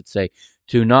lanes, I should say,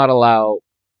 to not allow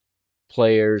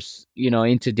players,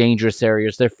 into dangerous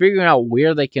areas. They're figuring out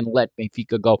where they can let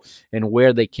Benfica go and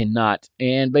where they cannot.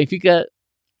 And Benfica,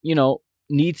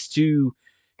 needs to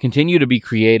continue to be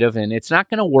creative, and it's not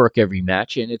going to work every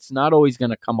match, and it's not always going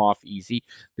to come off easy.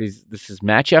 This is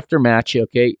match after match,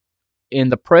 okay?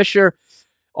 And the pressure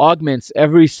augments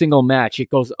every single match.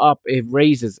 It goes up, it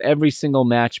raises every single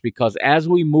match, because as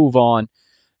we move on,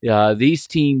 these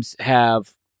teams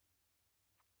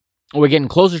we're getting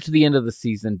closer to the end of the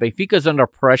season. Benfica's under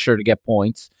pressure to get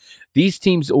points. These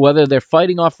teams, whether they're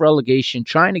fighting off relegation,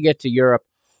 trying to get to Europe,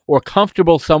 or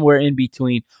comfortable somewhere in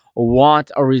between,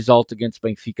 want a result against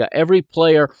Benfica. Every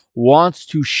player wants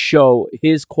to show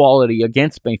his quality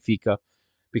against Benfica,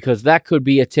 because that could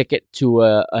be a ticket to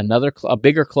a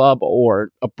bigger club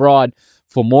or abroad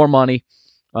for more money.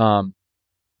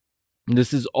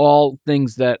 This is all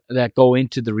things that go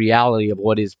into the reality of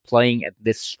what is playing at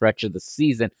this stretch of the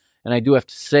season. And I do have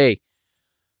to say,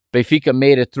 Benfica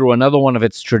made it through another one of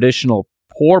its traditional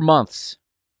poor months,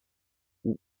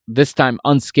 this time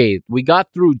unscathed. We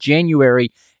got through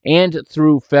January and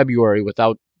through February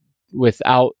without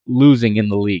losing in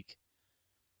the league.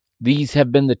 These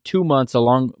have been the 2 months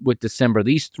along with December.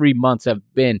 These 3 months have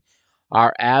been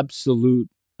our absolute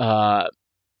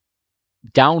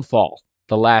downfall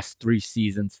the last 3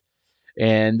 seasons.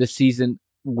 And this season,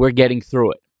 we're getting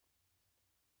through it.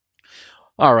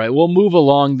 All right, we'll move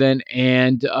along then.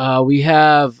 And we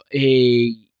have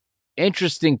a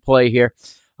interesting play here.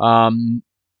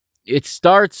 It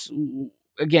starts,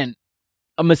 again,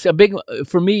 a big,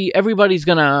 for me, everybody's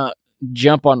going to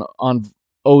jump on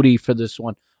Odie for this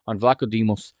one, on Vlaco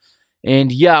Dimos.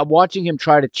 And yeah, watching him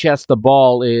try to chest the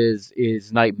ball is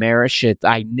nightmarish.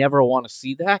 I never want to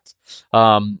see that.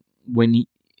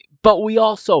 But we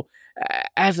also,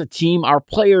 as a team, our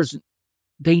players,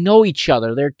 they know each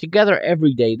other. They're together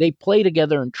every day. They play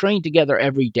together and train together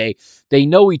every day. They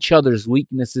know each other's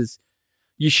weaknesses.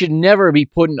 You should never be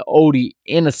putting Odie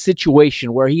in a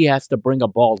situation where he has to bring a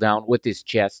ball down with his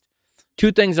chest.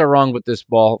 2 things are wrong with this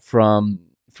ball from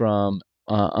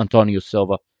Antonio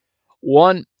Silva.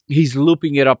 One, he's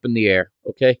looping it up in the air,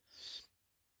 okay?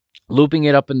 Looping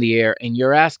it up in the air, and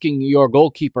you're asking your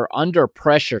goalkeeper under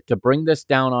pressure to bring this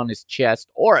down on his chest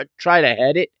or try to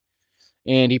head it.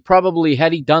 And he probably,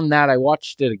 had he done that, I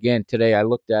watched it again today, I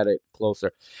looked at it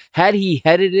closer. Had he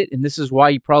headed it, and this is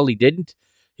why he probably didn't,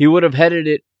 he would have headed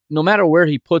it, no matter where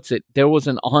he puts it, there was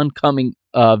an oncoming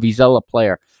Vizela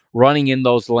player running in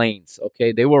those lanes,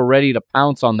 okay? They were ready to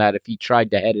pounce on that if he tried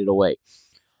to head it away.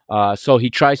 So he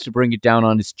tries to bring it down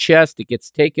on his chest. It gets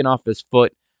taken off his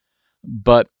foot.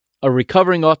 But a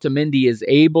recovering Otamendi is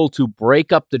able to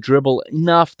break up the dribble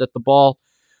enough that the ball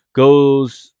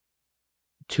goes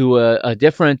to a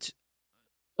different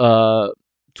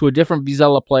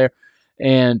Vizela player,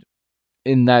 and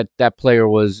in that player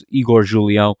was Igor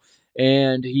Julião,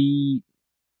 and he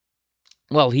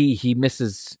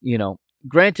misses,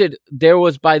 granted, there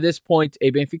was by this point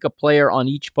a Benfica player on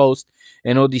each post,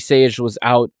 and Odysseus was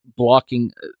out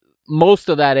blocking most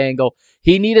of that angle.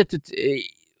 He needed to.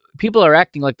 People are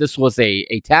acting like this was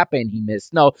a tap in he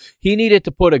missed. No, he needed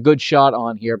to put a good shot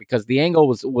on here because the angle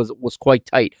was quite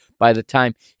tight by the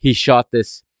time he shot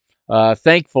this.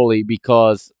 Thankfully,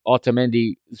 because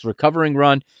Otamendi's recovering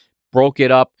run broke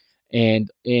it up, and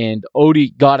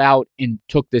Odie got out and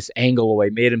took this angle away,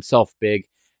 made himself big,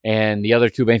 and the other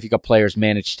two Benfica players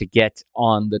managed to get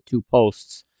on the two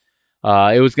posts.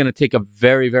 It was going to take a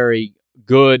very, very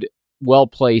good,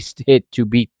 well-placed hit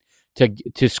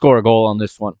to score a goal on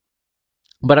this one.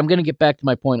 But I'm going to get back to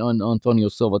my point on Antonio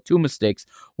Silva. Two mistakes.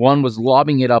 One was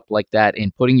lobbing it up like that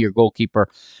and putting your goalkeeper,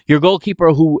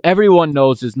 who everyone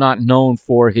knows is not known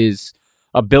for his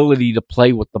ability to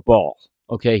play with the ball.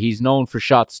 Okay, he's known for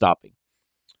shot stopping,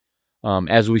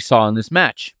 as we saw in this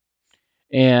match.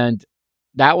 And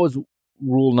that was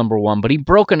rule number one. But he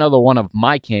broke another one of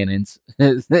my cannons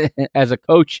as a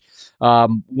coach.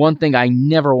 One thing I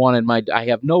never wanted I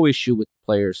have no issue with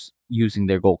players using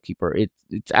their goalkeeper.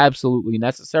 It's absolutely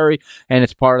necessary, and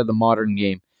it's part of the modern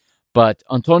game. But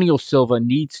Antonio Silva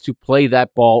needs to play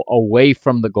that ball away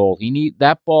from the goal.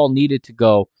 That ball needed to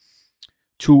go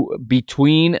to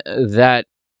between that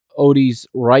Odie's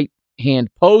right hand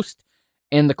post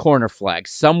and the corner flag,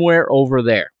 somewhere over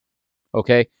there.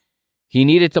 Okay? He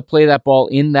needed to play that ball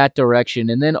in that direction,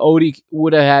 and then Odie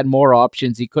would have had more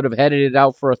options. He could have headed it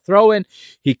out for a throw-in.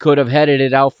 He could have headed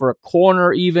it out for a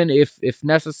corner, even if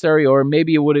necessary, or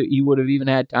maybe he would have even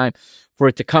had time for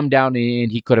it to come down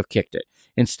and he could have kicked it.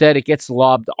 Instead, it gets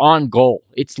lobbed on goal.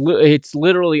 It's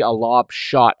literally a lob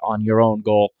shot on your own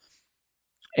goal.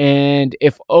 And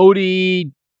if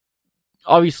Odie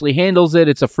obviously handles it,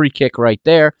 it's a free kick right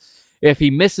there. If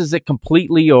he misses it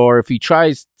completely, or if he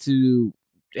tries to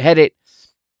head it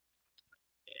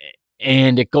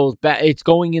and it goes back, it's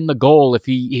going in the goal if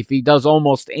he does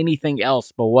almost anything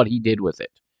else but what he did with it.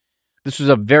 This was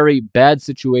a very bad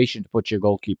situation to put your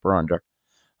goalkeeper under.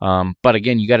 But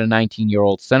again, you got a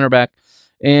 19-year-old center back,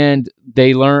 and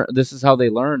they learn. This is how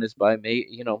they learn, is by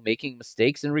making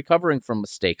mistakes and recovering from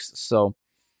mistakes. So,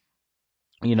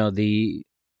 the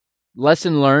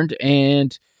lesson learned,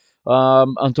 and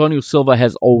Antonio Silva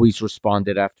has always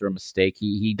responded after a mistake.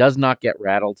 He does not get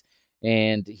rattled,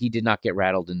 and he did not get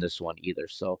rattled in this one either.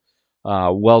 So,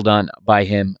 well done by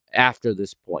him after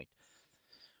this point.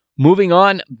 Moving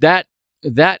on, that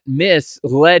miss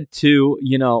led to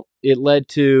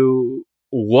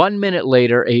 1 minute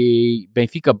later a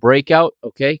Benfica breakout.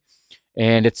 Okay.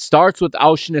 And it starts with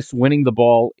Auschwitz winning the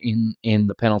ball in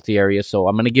the penalty area. So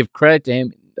I'm going to give credit to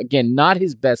him. Again, not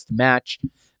his best match,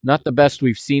 not the best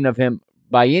we've seen of him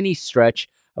by any stretch.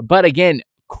 But again,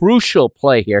 crucial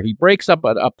play here. He breaks up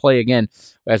a play again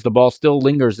as the ball still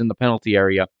lingers in the penalty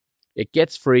area. It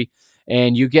gets free,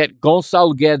 and you get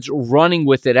Gonçalo Guedes running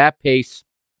with it at pace.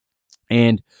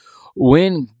 And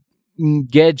when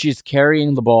Guedes is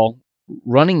carrying the ball,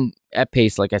 running at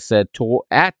pace, like I said,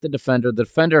 at the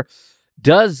defender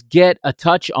does get a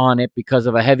touch on it because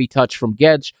of a heavy touch from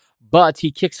Guedes, but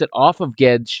he kicks it off of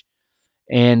Guedes,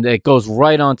 and it goes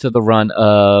right onto the run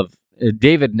of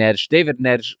David Neres. David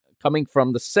Neres, coming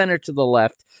from the center to the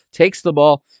left, takes the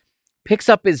ball, picks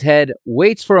up his head,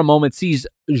 waits for a moment, sees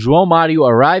João Mario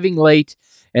arriving late,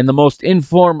 and the most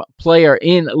informed player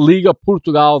in Liga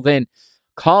Portugal then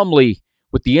calmly,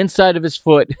 with the inside of his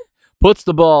foot, puts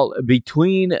the ball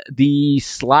between the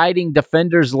sliding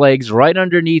defender's legs, right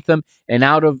underneath him and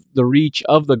out of the reach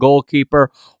of the goalkeeper.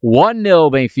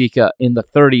 1-0 Benfica in the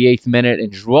 38th minute,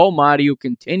 and João Mario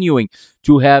continuing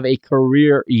to have a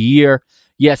career year.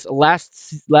 Yes,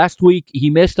 last week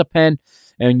he missed a pen,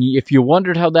 and if you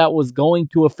wondered how that was going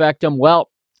to affect him,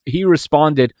 well, he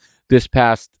responded this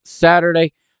past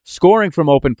Saturday, scoring from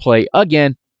open play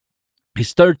again.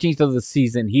 His 13th of the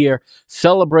season here,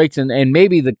 celebrates, and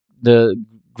maybe the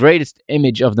greatest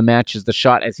image of the match is the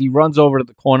shot as he runs over to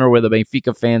the corner where the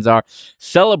Benfica fans are,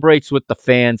 celebrates with the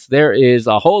fans. There is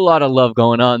a whole lot of love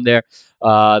going on there.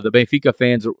 The Benfica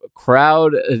fans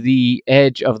crowd the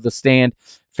edge of the stand,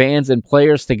 fans and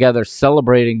players together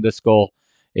celebrating this goal.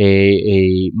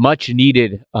 A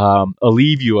much-needed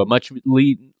alivio, a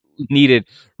much-needed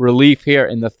relief here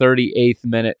in the 38th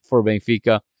minute for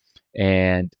Benfica.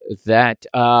 And that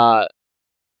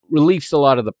relieves a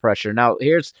lot of the pressure. Now,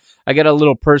 I got a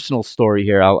little personal story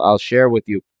here. I'll share with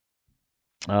you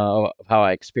how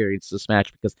I experienced this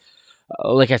match because,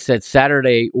 like I said,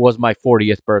 Saturday was my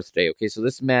 40th birthday. Okay, so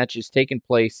this match is taking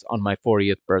place on my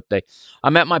 40th birthday.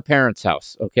 I'm at my parents'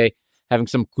 house. Okay, having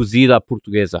some cozida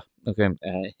portuguesa. Okay,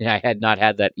 I had not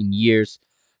had that in years.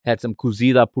 Had some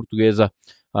cozida portuguesa.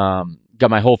 Got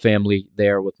my whole family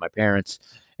there with my parents,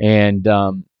 and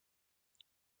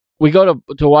we go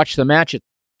to watch the match at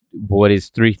what is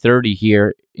 3:30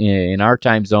 here in our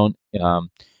time zone,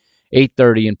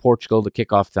 8:30 in Portugal, the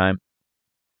kickoff time.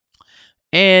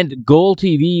 And Goal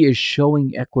TV is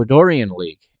showing Ecuadorian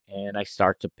League, and I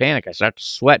start to panic. I start to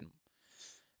sweat,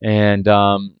 and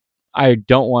I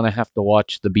don't want to have to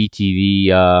watch the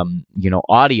BTV,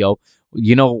 audio.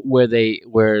 Where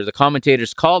the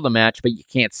commentators call the match, but you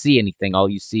can't see anything. All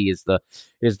you see is the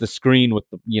screen with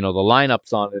the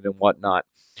lineups on it and whatnot.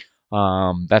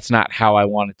 That's not how I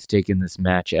wanted to take in this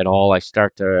match at all. I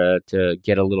start to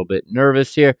get a little bit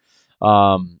nervous here.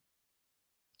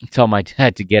 Tell my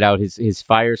dad to get out his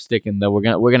Fire Stick, and that we're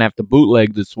gonna have to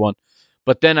bootleg this one.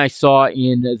 But then I saw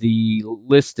in the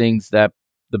listings that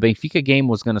the Benfica game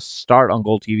was gonna start on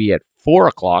Gold TV at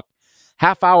 4:00,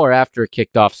 half hour after it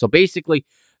kicked off. So basically,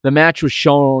 the match was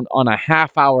shown on a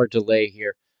half-hour delay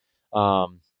here.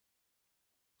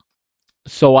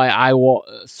 So I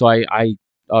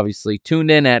obviously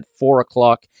tuned in at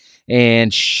 4:00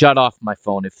 and shut off my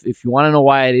phone. If you want to know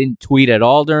why I didn't tweet at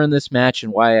all during this match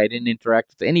and why I didn't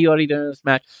interact with anybody during this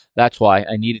match, that's why.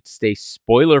 I needed to stay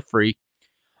spoiler free.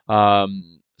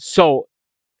 So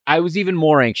I was even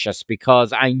more anxious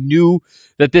because I knew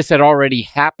that this had already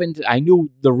happened. I knew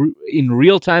in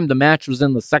real time the match was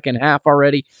in the second half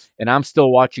already, and I'm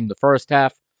still watching the first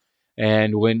half.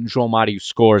 And when João Mario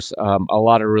scores, a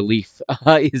lot of relief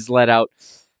is let out.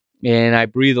 And I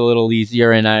breathe a little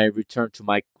easier, and I return to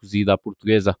my cozida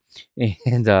portuguesa.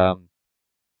 And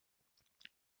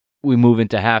we move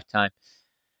into halftime.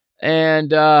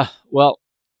 And,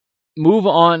 move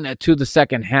on to the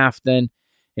second half then.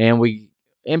 And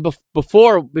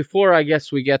before I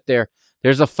guess we get there,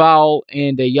 there's a foul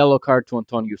and a yellow card to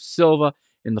Antonio Silva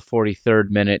in the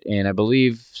 43rd minute. And I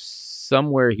believe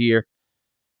somewhere here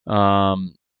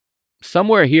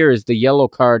is the yellow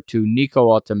card to Nico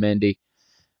Otamendi.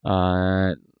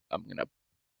 I'm gonna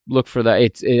look for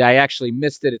that. I actually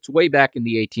missed it. It's way back in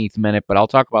the 18th minute, but I'll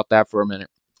talk about that for a minute.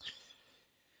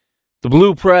 The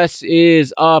blue press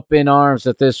is up in arms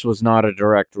that this was not a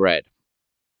direct red.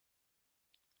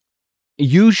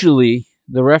 Usually,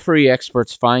 the referee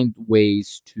experts find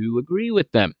ways to agree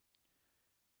with them.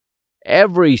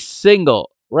 Every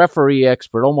single referee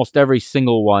expert, almost every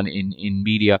single one in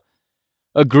media,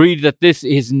 agreed that this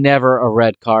is never a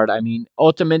red card. I mean,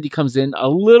 Otamendi comes in a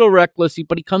little reckless,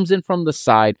 but he comes in from the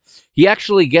side. He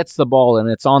actually gets the ball, and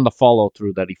it's on the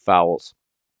follow-through that he fouls.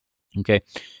 Okay.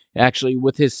 Actually,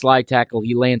 with his slide tackle,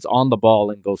 he lands on the ball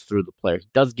and goes through the player. He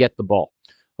does get the ball.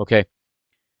 Okay.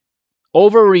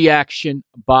 Overreaction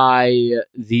by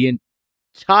the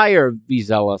entire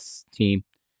Vizela team.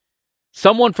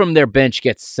 Someone from their bench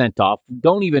gets sent off.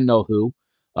 Don't even know who.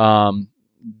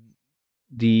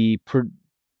 The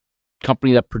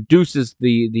company that produces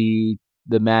the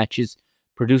matches,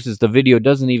 produces the video,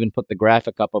 doesn't even put the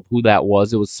graphic up of who that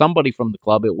was. It was somebody from the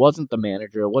club. It wasn't the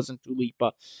manager. It wasn't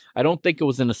Tulipa. I don't think it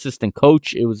was an assistant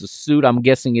coach. It was a suit. I'm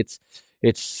guessing it's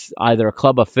either a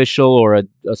club official or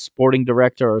a sporting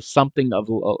director or something, of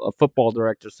a football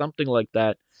director, something like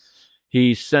that.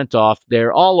 He's sent off.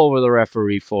 They're all over the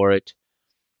referee for it.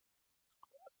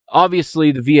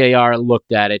 Obviously, the VAR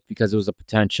looked at it because it was a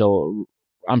potential.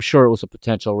 I'm sure it was a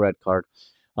potential red card.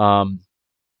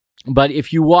 But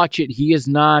if you watch it,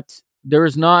 there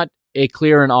is not a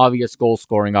clear and obvious goal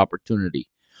scoring opportunity.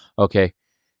 Okay.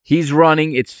 He's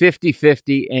running, it's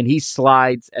 50-50, and he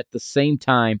slides at the same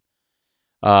time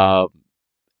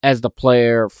as the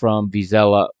player from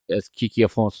Vizela, as Kiki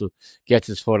Afonso gets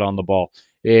his foot on the ball.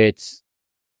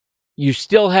 You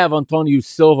still have Antonio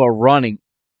Silva running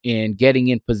and getting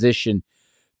in position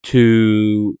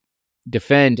to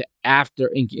defend after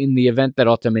in the event that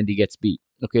Otamendi gets beat.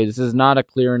 Okay, this is not a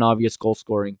clear and obvious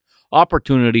goal-scoring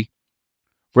opportunity.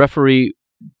 Referee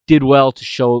did well to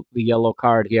show the yellow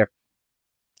card here.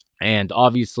 And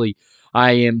obviously,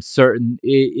 I am certain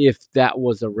if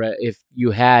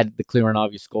you had the clear and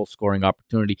obvious goal-scoring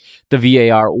opportunity, the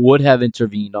VAR would have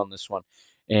intervened on this one,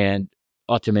 and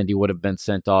Otamendi would have been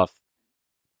sent off.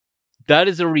 That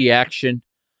is a reaction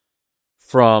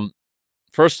from,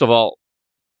 first of all,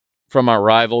 from our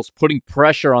rivals, putting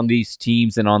pressure on these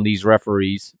teams and on these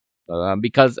referees.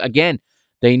 Because, again,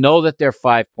 they know that they're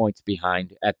 5 points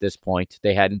behind at this point.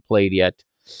 They hadn't played yet.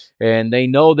 And they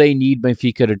know they need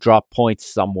Benfica to drop points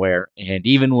somewhere. And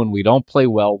even when we don't play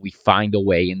well, we find a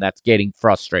way, and that's getting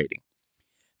frustrating.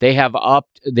 They have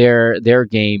upped their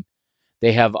game.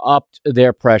 They have upped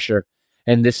their pressure.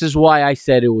 And this is why I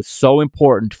said it was so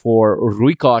important for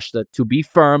Rui Costa to be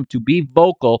firm, to be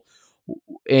vocal.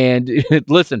 And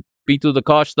listen, Pinto da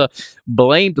Costa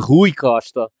blamed Rui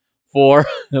Costa for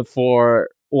for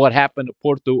what happened to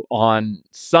Porto on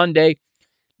Sunday.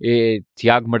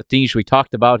 Tiago Martins, we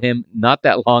talked about him not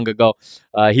that long ago.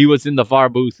 He was in the VAR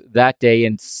booth that day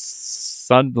and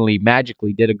suddenly,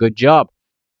 magically, did a good job.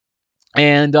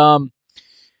 And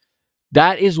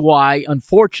that is why,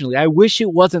 unfortunately, I wish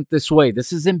it wasn't this way.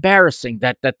 This is embarrassing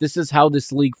that this is how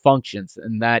this league functions,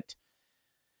 and that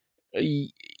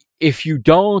if you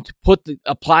don't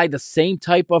apply the same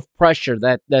type of pressure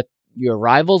that your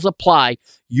rivals apply,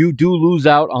 you do lose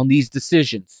out on these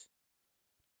decisions.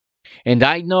 And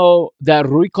I know that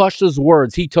Rui Costa's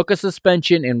words, he took a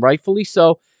suspension, and rightfully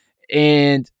so.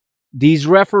 And these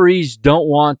referees don't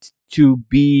want to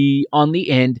be on the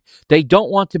end. They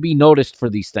don't want to be noticed for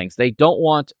these things. They don't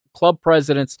want club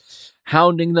presidents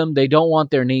hounding them. They don't want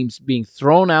their names being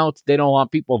thrown out. They don't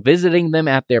want people visiting them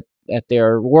at their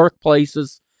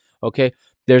workplaces. Okay,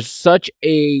 there's such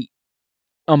a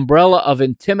umbrella of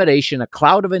intimidation, a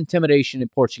cloud of intimidation in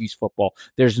Portuguese football.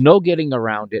 There's no getting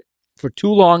around it. For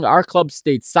too long, our club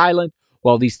stayed silent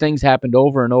while these things happened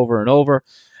over and over and over.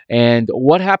 And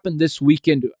what happened this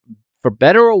weekend, for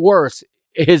better or worse,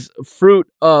 is fruit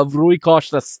of Rui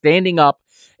Costa standing up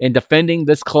and defending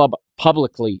this club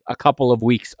publicly a couple of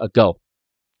weeks ago.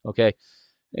 Okay.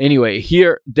 Anyway,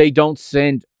 here they don't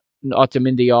send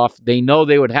Otamendi off. They know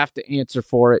they would have to answer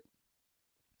for it.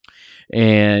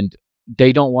 And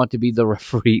they don't want to be the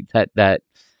referee that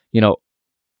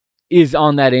is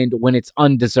on that end when it's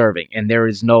undeserving and there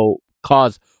is no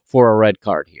cause for a red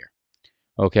card here.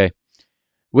 Okay.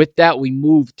 With that, we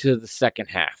move to the second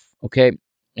half. Okay.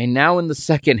 And now in the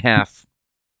second half,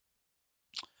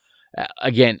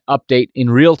 again, update in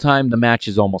real time, the match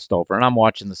is almost over. And I'm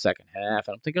watching the second half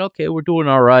and I'm thinking, okay, we're doing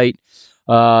all right.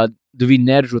 David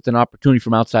Neres with an opportunity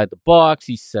from outside the box.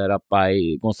 He's set up by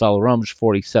Gonçalo Ramos,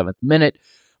 47th minute,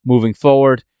 moving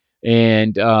forward.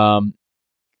 And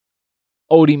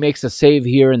Odie makes a save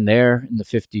here and there in the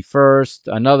 51st.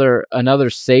 Another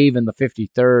save in the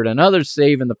 53rd. Another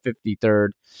save in the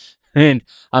 53rd. And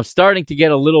I'm starting to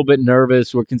get a little bit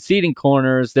nervous. We're conceding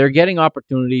corners. They're getting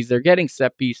opportunities. They're getting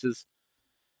set pieces.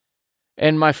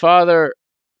 And my father,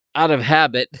 out of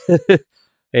habit,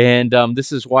 and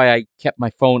this is why I kept my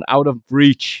phone out of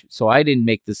reach so I didn't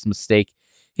make this mistake.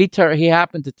 He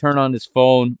happened to turn on his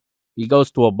phone. He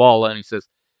goes to a ball and he says,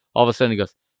 all of a sudden he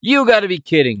goes, "You got to be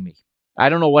kidding me." I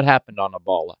don't know what happened on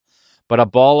Abala, but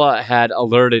Abala had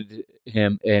alerted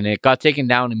him, and it got taken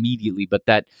down immediately. But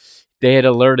that they had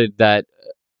alerted that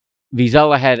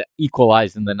Vizela had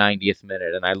equalized in the 90th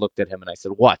minute, and I looked at him and I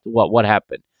said, "What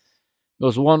happened?" It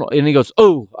was 1, and he goes,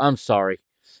 "Oh, I'm sorry,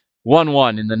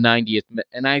 1-1 in the 90th minute."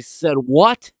 And I said,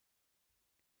 "What?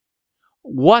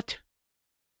 What?"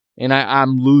 And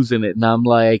I'm losing it, and I'm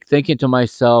like thinking to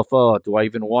myself, "Oh, do I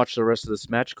even watch the rest of this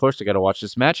match? Of course, I got to watch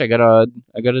this match. I gotta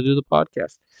do the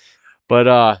podcast." But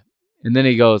and then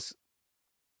he goes,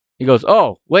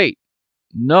 "Oh, wait,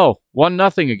 no,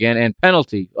 1-0 again, and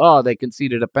penalty. Oh, they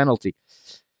conceded a penalty."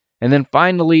 And then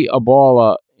finally,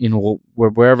 Abala,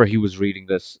 wherever he was reading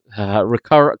this,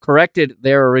 corrected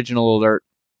their original alert.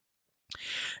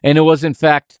 And it was, in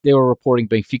fact, they were reporting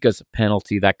Benfica's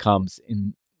penalty that comes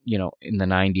in the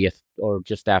 90th or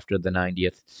just after the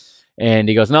 90th. And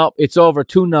he goes, "No, it's over,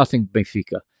 2-0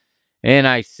 Benfica." And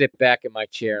I sit back in my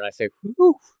chair and I say,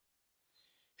 "Whew,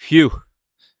 phew."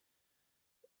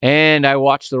 And I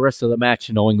watched the rest of the match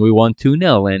knowing we won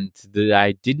 2-0. And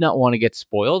I did not want to get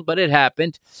spoiled, but it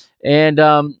happened. And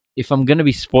if I'm going to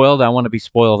be spoiled, I want to be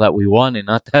spoiled that we won and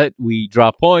not that we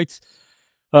draw points.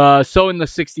 So in the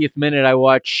 60th minute, I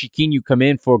watched Chiquinho come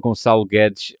in for Gonçalo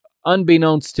Guedes.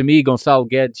 Unbeknownst to me, Gonçalo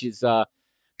Guedes has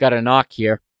got a knock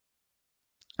here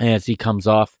as he comes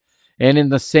off. And in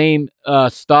the same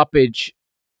stoppage,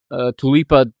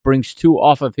 Tulipa brings 2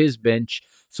 off of his bench.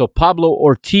 So Pablo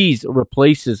Ortiz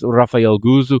replaces Rafael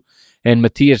Guzu, and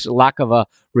Matias Lacava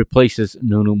replaces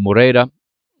Nuno Moreira.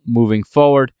 Moving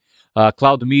forward,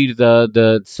 Claudemir,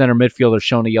 the center midfielder,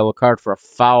 shown a yellow card for a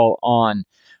foul on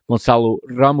Gonçalo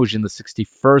Ramos in the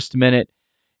 61st minute.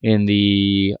 In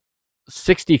the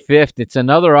 65th, it's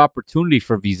another opportunity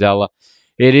for Vizela.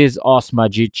 It is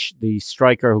Osmajic, the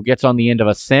striker, who gets on the end of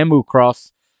a Samu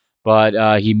cross,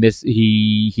 but he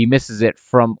misses it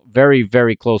from very,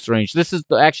 very close range.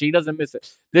 Actually, he doesn't miss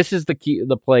it. This is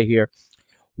the play here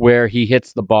where he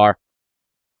hits the bar,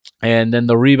 and then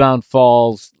the rebound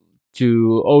falls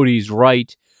to Odie's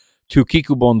right to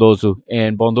Kiku Bondozu,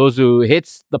 and Bondozu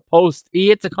hits the post. He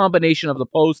hits a combination of the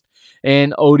post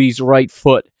and Odie's right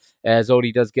foot, as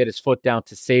Odie does get his foot down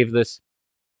to save this.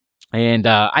 And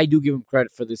I do give him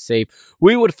credit for this save.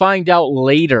 We would find out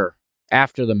later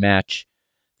after the match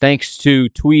thanks to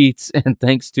tweets and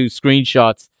thanks to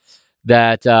screenshots,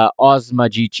 that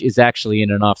Osmajic is actually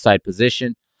in an offside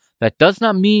position. That does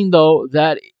not mean, though,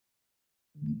 that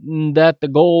the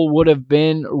goal would have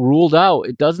been ruled out.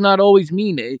 It does not always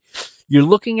mean it. You're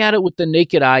looking at it with the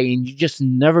naked eye, and you just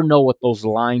never know what those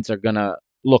lines are going to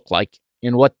look like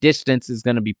and what distance is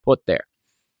going to be put there.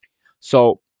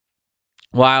 So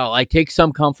while I take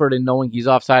some comfort in knowing he's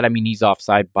offside, I mean, he's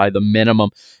offside by the minimum,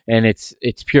 and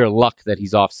it's pure luck that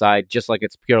he's offside, just like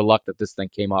it's pure luck that this thing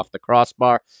came off the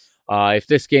crossbar. If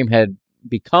this game had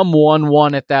become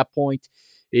 1-1 at that point,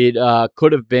 it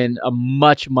could have been a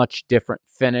much, much different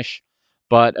finish.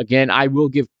 But again, I will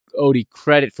give Odie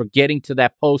credit for getting to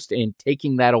that post and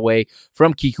taking that away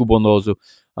from Kiku Bonozu.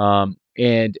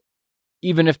 And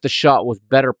even if the shot was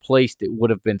better placed, it would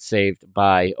have been saved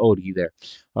by Odie there.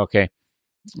 Okay.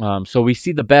 So we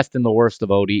see the best and the worst of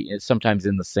Odie sometimes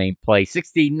in the same play.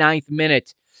 69th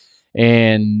minute,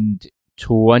 and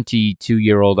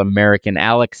 22-year-old American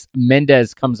Alex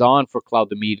Mendez comes on for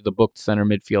Claudemir, the booked center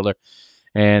midfielder,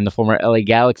 and the former LA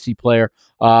Galaxy player.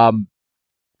 I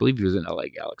believe he was an LA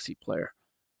Galaxy player.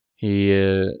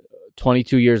 He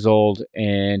 22 years old,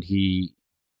 and he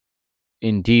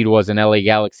indeed was an LA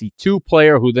Galaxy 2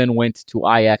 player who then went to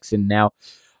Ajax, and now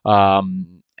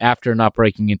after not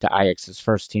breaking into Ajax's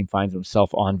first team, finds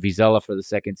himself on Vizela for the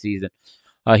second season.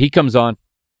 He comes on,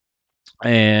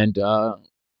 and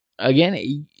again,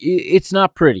 it's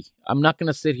not pretty. I'm not going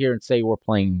to sit here and say we're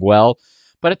playing well,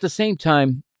 but at the same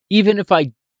time, even if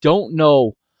I don't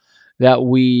know that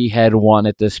we had won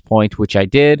at this point, which I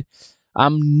did,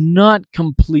 I'm not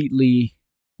completely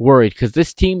worried because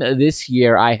this team this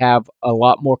year I have a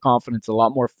lot more confidence, a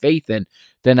lot more faith in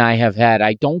than I have had.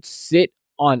 I don't sit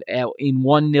on in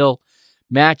 1-0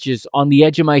 matches on the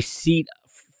edge of my seat,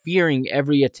 fearing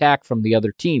every attack from the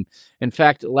other team. In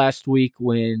fact, last week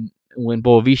when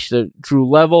Boavista drew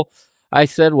level, I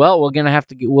said, well,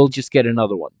 we'll just get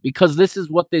another one, because this is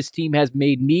what this team has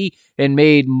made me and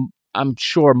made, I'm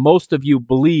sure, most of you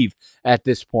believe at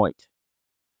this point.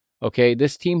 Okay,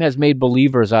 this team has made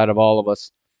believers out of all of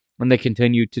us, and they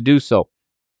continue to do so,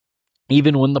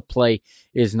 even when the play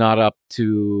is not up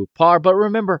to par. But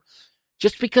remember,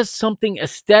 just because something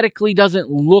aesthetically doesn't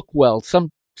look well,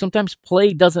 sometimes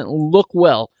play doesn't look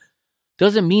well,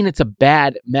 doesn't mean it's a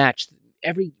bad match.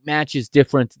 Every match is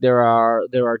different. There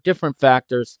are different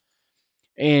factors.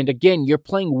 And again, you're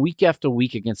playing week after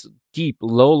week against deep,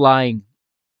 low-lying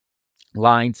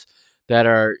lines that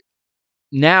are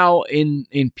now in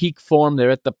peak form.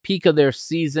 They're at the peak of their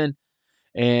season,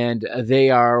 and they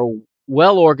are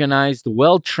well organized,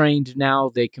 well trained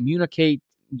now. They communicate,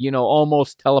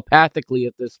 almost telepathically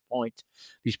at this point.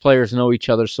 These players know each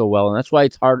other so well, and that's why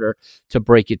it's harder to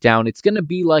break it down. It's going to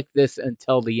be like this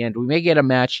until the end. We may get a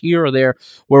match here or there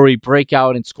where we break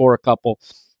out and score a couple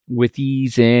with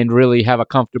ease and really have a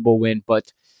comfortable win,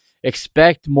 but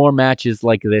expect more matches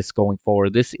like this going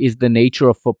forward. This is the nature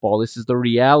of football. This is the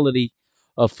reality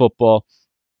of football,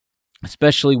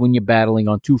 especially when you're battling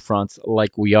on two fronts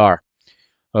like we are.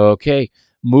 Okay,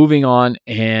 moving on,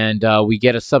 and we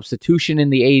get a substitution in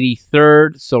the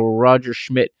 83rd. So Roger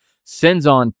Schmidt sends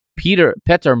on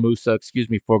Petar Musa,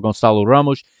 for Gonçalo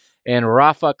Ramos, and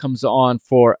Rafa comes on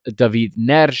for David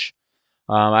Neres.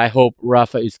 I hope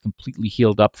Rafa is completely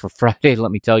healed up for Friday.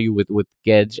 Let me tell you, with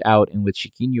Gedge out and with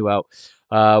Chiquinho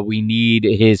out, we need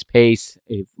his pace.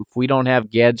 If we don't have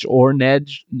Gedge or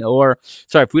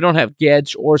if we don't have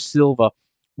Gedge or Silva,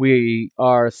 we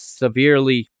are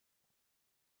severely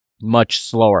much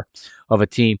slower of a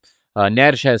team.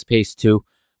 Neres has pace too,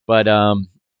 but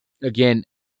again,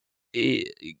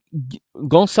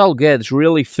 Gonçalo Guedes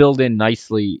really filled in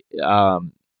nicely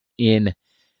in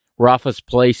Rafa's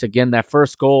place. Again, that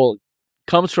first goal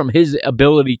comes from his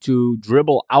ability to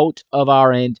dribble out of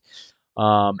our end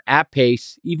at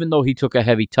pace. Even though he took a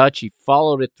heavy touch, he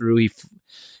followed it through.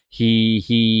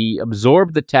 He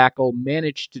absorbed the tackle,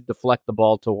 managed to deflect the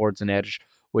ball towards an edge,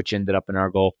 which ended up in our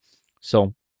goal.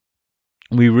 So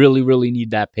we really, really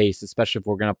need that pace, especially if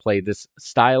we're going to play this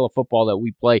style of football that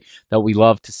we play, that we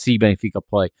love to see Benfica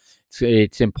play.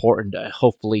 It's important.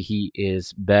 Hopefully he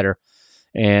is better.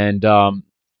 And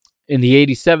in the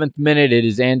 87th minute, it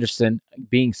is Anderson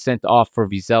being sent off for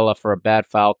Vizela for a bad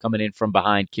foul, coming in from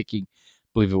behind, kicking. I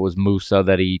believe it was Musa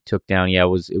that he took down. Yeah, it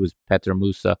was Petar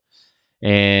Musa.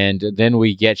 And then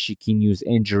we get Chiquinho's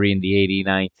injury in the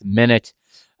 89th minute.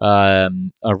 A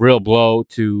real blow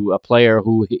to a player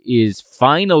who is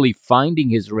finally finding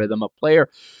his rhythm. A player,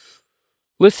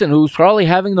 who's probably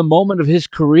having the moment of his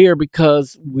career,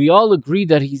 because we all agree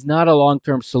that he's not a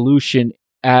long-term solution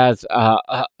as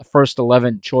a first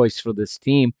 11 choice for this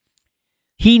team.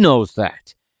 He knows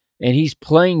that. and he's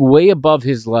playing way above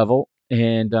his level.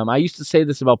 And I used to say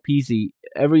this about Peasy.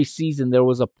 Every season, there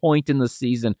was a point in the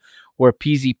season where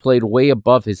Peasy played way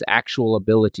above his actual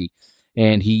ability.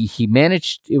 And he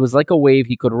managed, it was like a wave.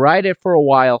 He could ride it for a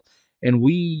while, and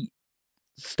we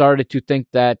started to think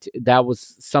that that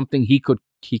was something he could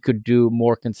do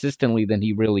more consistently than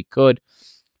he really could.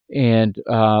 And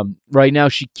right now,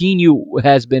 Chiquinho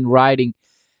has been riding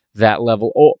that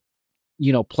level,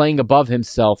 playing above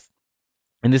himself,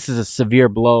 and this is a severe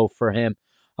blow for him.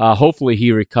 Hopefully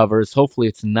he recovers. Hopefully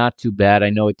it's not too bad. I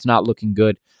know it's not looking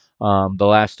good. The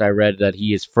last I read that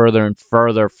he is further and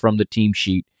further from the team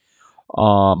sheet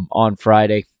on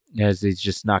Friday, as he's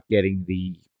just not getting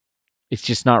it's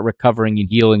just not recovering and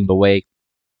healing the way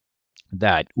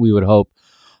that we would hope.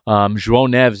 João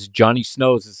Neves, Johnny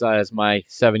Snows, as my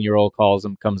 7-year-old calls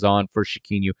him, comes on for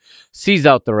Chiquinho. Sees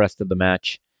out the rest of the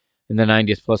match. In the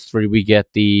 90th plus 3, we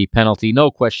get the penalty.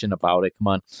 No question about it.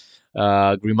 Come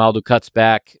on. Grimaldo cuts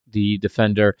back. The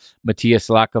defender, Matias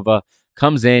Lakova,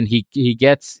 comes in. He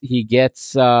gets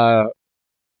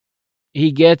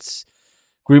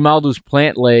Grimaldo's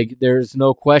plant leg. There's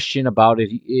no question about it.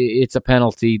 It's a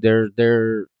penalty.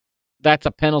 That's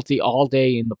a penalty all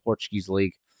day in the Portuguese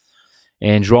league.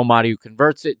 And João Mario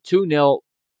converts it 2-0.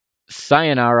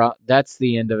 Sayonara. That's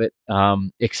the end of it.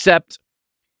 Except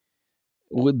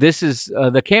this is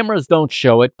the cameras don't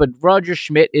show it, but Roger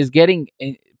Schmidt is getting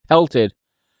pelted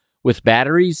with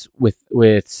batteries,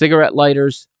 with cigarette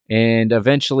lighters, and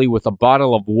eventually with a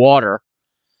bottle of water.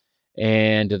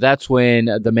 And that's when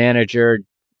the manager,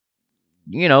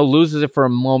 loses it for a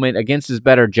moment against his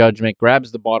better judgment,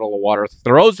 grabs the bottle of water,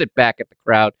 throws it back at the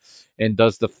crowd, and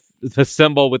does the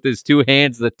symbol with his two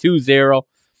hands, the 2-0.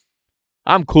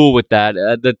 I'm cool with that.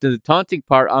 The taunting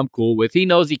part, I'm cool with. He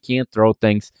knows he can't throw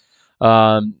things.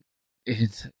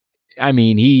 He's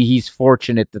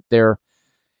fortunate that they're.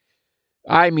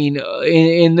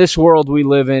 In this world we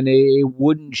live in, it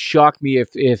wouldn't shock me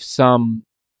if some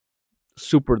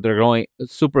Super Dragon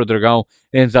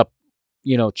ends up,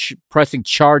 pressing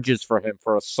charges for him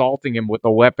for assaulting him with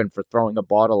a weapon for throwing a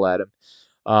bottle at him,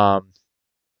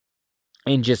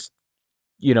 and just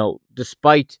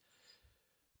despite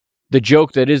the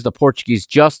joke that is the Portuguese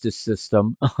justice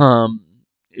system,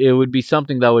 it would be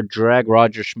something that would drag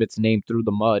Roger Schmidt's name through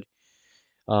the mud.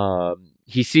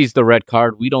 He sees the red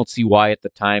card. We don't see why at the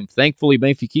time. Thankfully,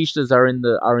 Benfiquistas are in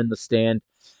the stand,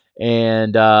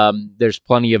 and there's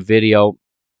plenty of video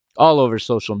all over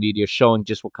social media showing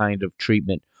just what kind of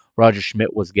treatment Roger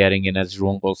Schmidt was getting. And as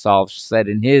João Gonçalves said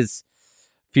in his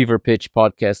Fever Pitch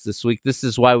podcast this week, this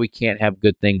is why we can't have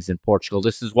good things in Portugal.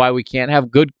 This is why we can't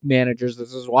have good managers.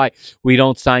 This is why we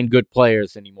don't sign good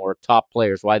players anymore, top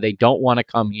players, why they don't want to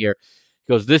come here.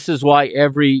 Because this is why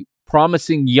every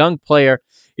promising young player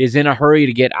is in a hurry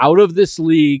to get out of this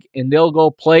league, and they'll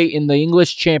go play in the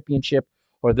English Championship,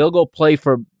 or they'll go play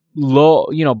for low,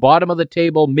 bottom of the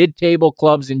table, mid-table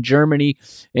clubs in Germany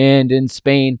and in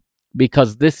Spain,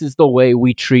 because this is the way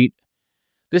we treat.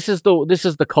 This is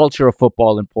the culture of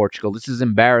football in Portugal. This is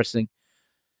embarrassing,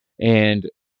 and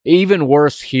even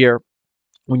worse here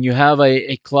when you have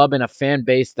a club and a fan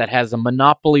base that has a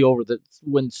monopoly over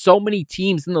when so many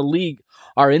teams in the league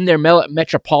are in their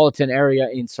metropolitan area,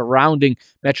 in surrounding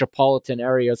metropolitan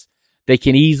areas. They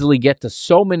can easily get to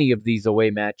so many of these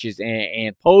away matches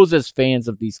and pose as fans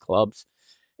of these clubs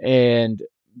and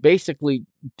basically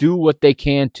do what they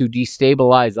can to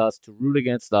destabilize us, to root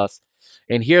against us.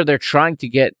 And here they're trying to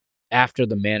get after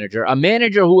the manager, a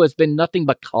manager who has been nothing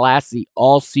but classy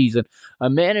all season, a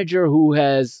manager who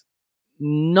has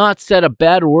not said a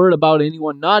bad word about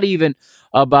anyone, not even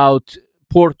about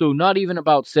Porto, not even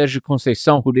about Sergio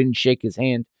Conceição, who didn't shake his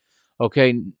hand,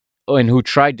 okay, and who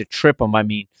tried to trip him.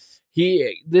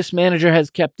 This manager has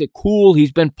kept it cool.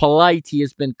 He's been polite. He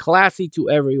has been classy to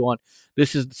everyone.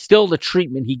 This is still the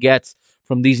treatment he gets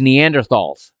from these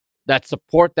Neanderthals that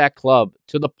support that club,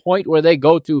 to the point where they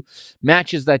go to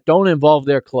matches that don't involve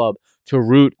their club to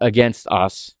root against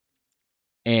us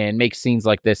and make scenes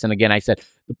like this. And again, I said,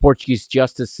 the Portuguese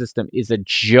justice system is a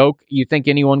joke. You think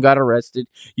anyone got arrested?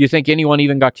 You think anyone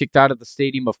even got kicked out of the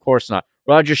stadium? Of course not.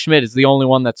 Roger Schmidt is the only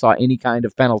one that saw any kind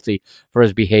of penalty for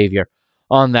his behavior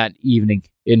on that evening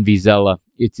in Vizela.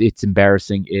 It's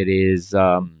embarrassing. It is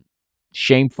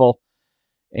shameful.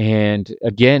 And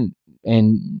again,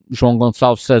 and João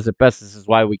Gonçalves says it best, this is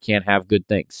why we can't have good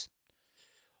things.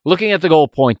 Looking at the goal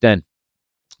point then.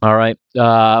 All right.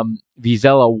 Vizela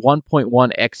 1.1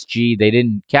 XG. They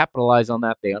didn't capitalize on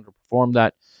that. They underperformed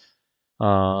that.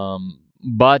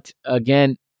 But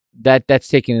again, that's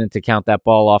taken into account, that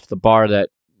ball off the bar that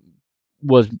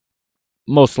was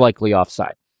most likely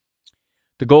offside.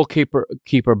 The goalkeeper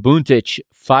Buntic,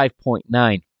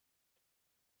 5.9.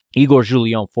 Igor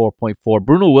Julian, 4.4.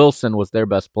 Bruno Wilson was their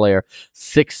best player,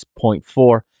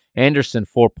 6.4. Anderson,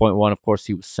 4.1. Of course,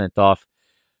 he was sent off.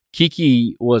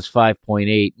 Kiki was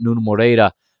 5.8. Nuno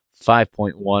Moreira,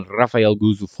 5.1. Rafael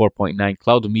Guzu, 4.9.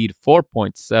 Claudemir,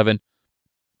 4.7.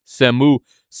 Samu,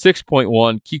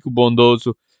 6.1. Kiku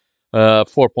Bondozo,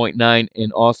 4.9.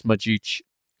 And Osmajic,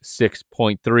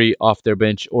 6.3. Off their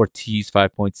bench, Ortiz,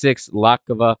 5.6.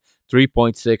 Lakava,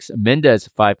 3.6. Mendez,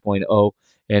 5.0.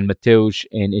 And Mateusz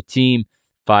and Etim,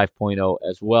 5.0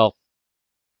 as well.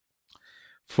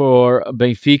 For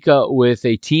Benfica, with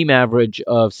a team average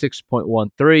of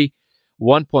 6.13,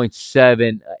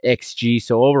 1.7 XG,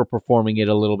 so overperforming it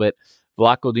a little bit.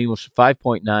 Vlaco Dimos,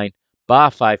 5.9.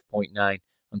 Ba, 5.9.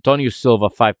 Antonio Silva,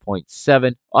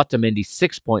 5.7. Otamendi,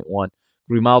 6.1.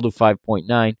 Grimaldo,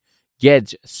 5.9.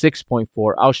 Guedes, 6.4.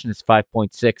 Auschwitz,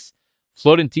 5.6.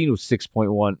 Florentino,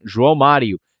 6.1. João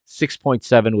Mario,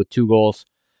 6.7 with 2 goals.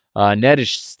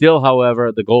 Neres still,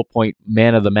 however, the goal point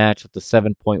man of the match with the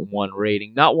 7.1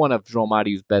 rating. Not one of João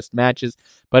Mario's best matches,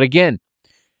 but again,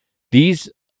 this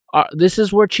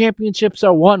is where championships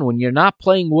are won, when you're not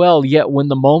playing well, yet when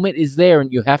the moment is there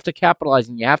and you have to capitalize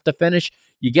and you have to finish,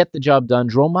 you get the job done.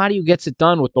 João Mario gets it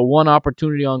done with the one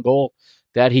opportunity on goal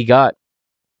that he got.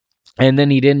 And then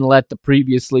he didn't let the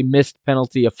previously missed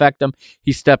penalty affect him.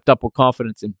 He stepped up with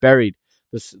confidence and buried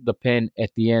the pin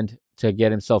at the end to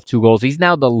get himself 2 goals. He's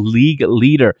now the league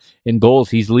leader in goals.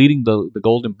 He's leading the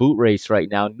Golden Boot race right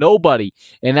now. Nobody,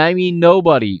 and I mean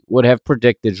nobody, would have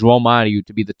predicted João Mario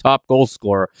to be the top goal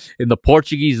scorer in the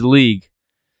Portuguese league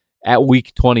at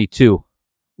week 22.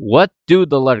 What do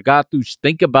the Largatos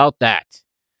think about that?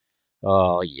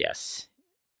 Oh, yes.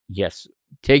 Yes.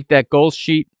 Take that goal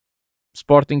sheet,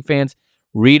 Sporting fans,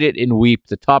 read it and weep.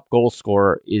 The top goal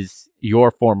scorer is your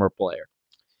former player.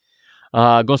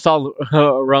 Gonçalo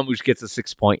Ramos gets a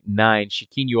 6.9.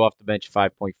 Chiquinho off the bench,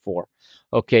 5.4.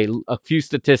 Okay, a few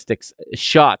statistics.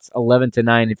 Shots,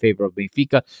 11-9 in favor of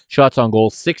Benfica. Shots on goal,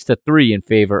 6-3 in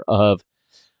favor of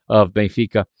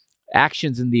Benfica.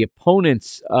 Actions in the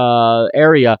opponent's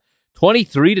area,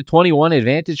 23-21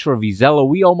 advantage for Vizela.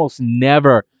 We almost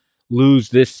never lose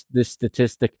this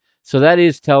statistic. So that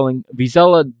is telling.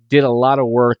 Vizela did a lot of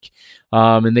work,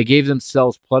 and they gave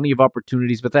themselves plenty of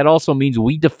opportunities, but that also means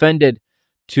we defended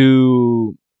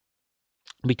to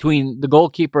between the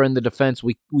goalkeeper and the defense.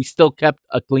 We still kept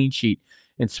a clean sheet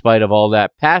in spite of all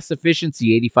that. Pass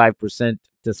efficiency, 85%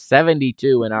 to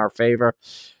 72 in our favor.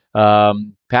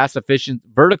 Vertical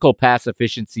pass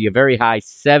efficiency, a very high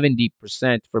 70%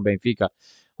 for Benfica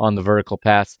on the vertical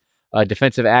pass.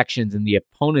 Defensive actions in the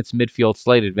opponent's midfield,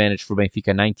 slight advantage for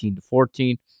Benfica,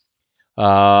 19-14.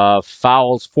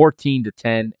 Fouls,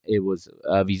 14-10. It was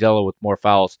Vizela with more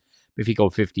fouls. Benfica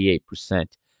with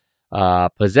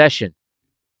 58%. Possession.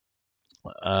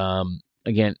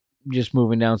 Again, just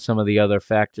moving down some of the other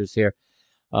factors here.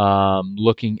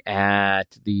 Looking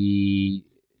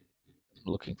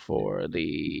for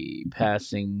the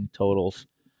passing totals.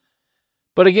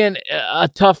 But again, a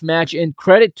tough match, and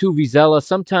credit to Vizela.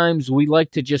 Sometimes we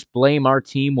like to just blame our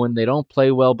team when they don't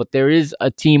play well, but there is a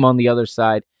team on the other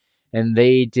side, and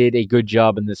they did a good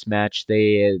job in this match.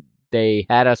 They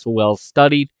had us well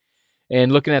studied,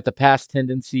 and looking at the pass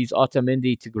tendencies,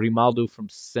 Otamendi to Grimaldo from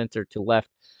center to left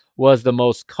was the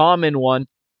most common one.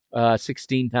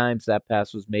 16 times that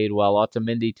pass was made, while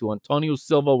Otamendi to Antonio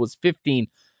Silva was 15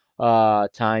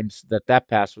 times that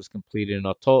pass was completed,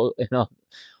 and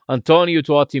Antonio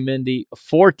to Otamendi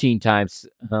 14 times.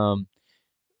 A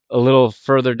little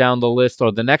further down the list,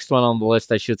 or the next one on the list,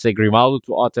 I should say, Grimaldo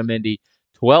to Otamendi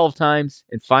 12 times.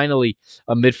 And finally,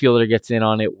 a midfielder gets in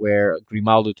on it, where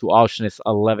Grimaldo to Auschwitz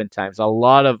 11 times. A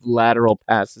lot of lateral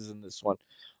passes in this one.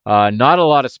 Not a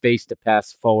lot of space to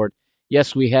pass forward.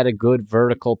 Yes, we had a good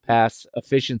vertical pass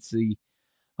efficiency,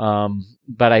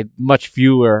 but much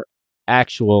fewer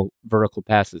actual vertical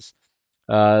passes.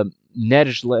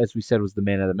 Neres, as we said, was the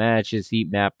man of the match. His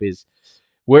heat map is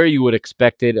where you would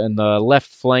expect it, and the left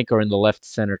flank or in the left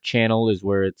center channel is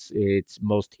where it's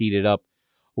most heated up.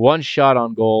 1 shot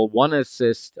on goal, 1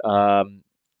 assist,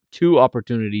 2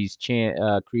 opportunities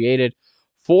created,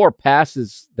 4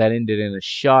 passes that ended in a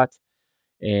shot,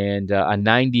 and a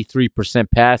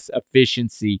 93% pass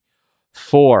efficiency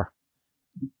for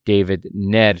David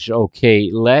Neres.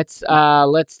 Okay,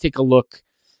 let's take a look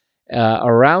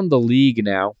around the league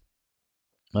now.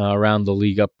 Around the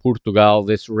Liga Portugal,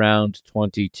 this round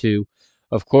 22.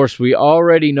 Of course, we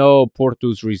already know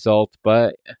Porto's result,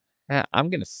 but I'm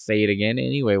going to say it again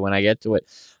anyway when I get to it.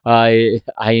 I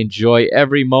enjoy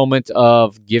every moment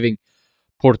of giving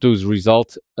Porto's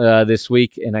result this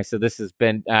week, and I said this has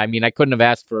been. I mean, I couldn't have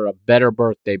asked for a better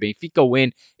birthday. Benfica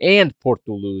win and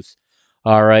Porto lose.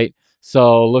 All right.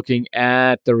 So looking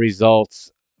at the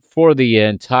results for the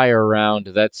entire round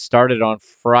that started on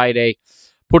Friday,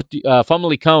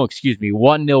 Famalicão,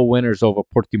 1-0 winners over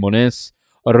Portimonense.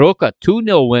 Roca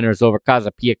 2-0 winners over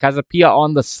Casa Pia. Casa Pia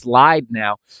on the slide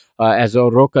now as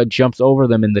Roca jumps over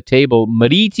them in the table.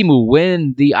 Marítimo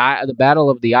win the Battle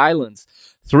of the Islands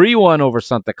 3-1 over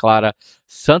Santa Clara.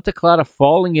 Santa Clara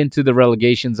falling into the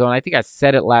relegation zone. I think I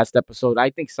said it last episode.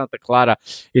 I think Santa Clara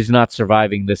is not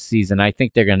surviving this season. I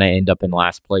think they're going to end up in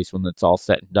last place when it's all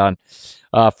said and done.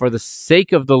 For the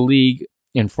sake of the league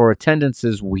and for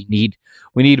attendances, we need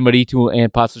Marítimo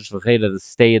and Paços de Ferreira to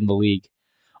stay in the league.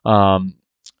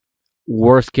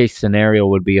 Worst case scenario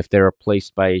would be if they're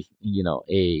replaced by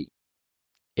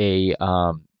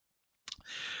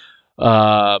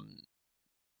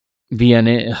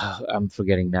Vienna. I'm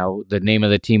forgetting now the name of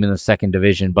the team in the second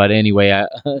division, but anyway,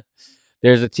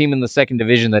 there's a team in the second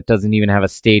division that doesn't even have a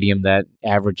stadium that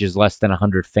averages less than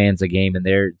 100 fans a game, and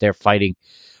they're fighting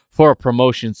for a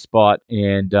promotion spot,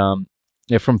 and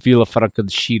they're from Vila Franca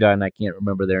de Xira, and I can't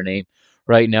remember their name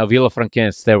right now. Vila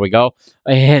Franquense, there we go,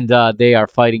 and they are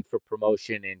fighting for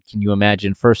promotion. And can you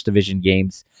imagine first division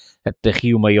games at the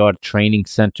Rio Maior Training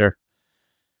Center?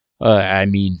 I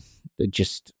mean,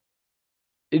 it'd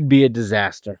be a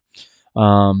disaster.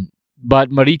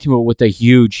 But Marítimo with a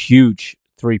huge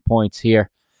 3 points here.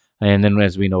 And then,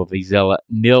 as we know, Vizela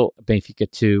 0, Benfica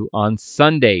 2. On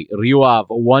Sunday, Rio Ave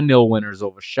 1-0 winners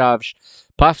over Chaves.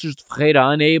 Paços de Ferreira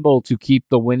unable to keep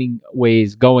the winning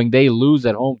ways going. They lose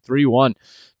at home 3-1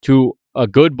 to a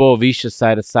good Boa Vista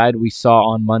side we saw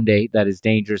on Monday that is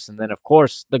dangerous. And then, of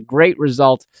course, the great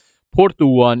result, Porto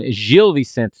 1, Gil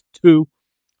Vicente 2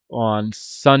 on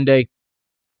Sunday.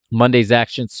 Monday's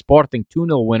action, Sporting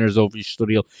 2-0 winners over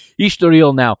Estoril.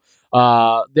 Estoril now,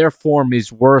 their form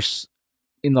is worse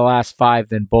in the last 5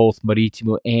 than both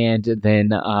Marítimo and then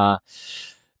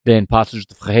Paços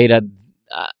de Ferreira.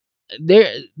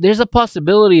 There's a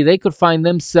possibility they could find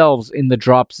themselves in the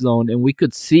drop zone, and we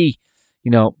could see,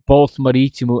 both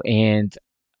Marítimo and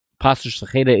Paços de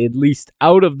Ferreira at least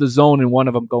out of the zone, and one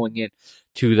of them going in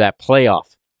to that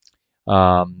playoff.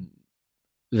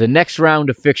 The next round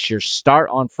of fixtures start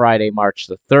on Friday, March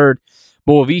the 3rd.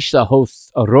 Boa Vista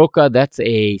hosts Roca. That's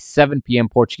a 7 p.m.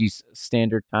 Portuguese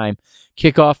Standard Time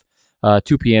kickoff.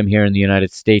 2 p.m. here in the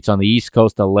United States on the East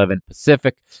Coast, 11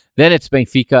 Pacific. Then it's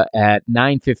Benfica at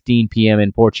 9:15 p.m.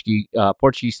 in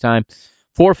Portuguese time,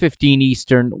 4:15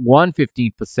 Eastern,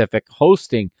 1:15 Pacific,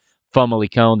 hosting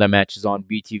Famalicão. That match is on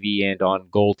BTV and on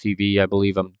Goal TV, I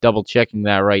believe. I'm double-checking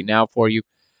that right now for you.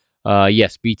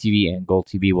 Yes, BTV and Gold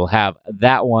TV will have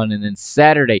that one. And then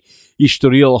Saturday,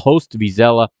 Estoril host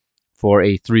Vizela for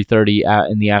a 3:30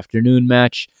 in the afternoon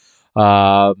match.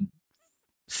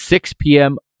 6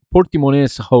 p.m.,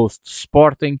 Portimonense hosts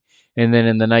Sporting. And then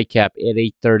in the nightcap at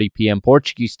 8:30 p.m.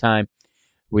 Portuguese time,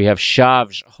 we have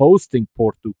Chaves hosting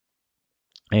Porto.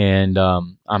 And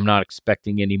I'm not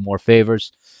expecting any more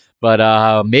favors,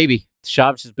 but maybe.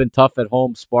 Chaves has been tough at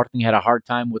home. Sporting had a hard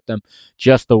time with them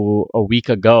just a week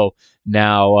ago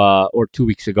now, or 2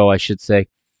 weeks ago, I should say.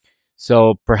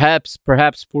 So perhaps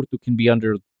Porto can be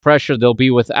under pressure. They'll be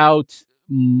without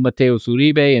Mateus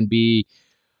Uribe and be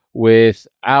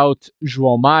without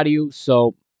João Mario.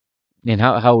 So, and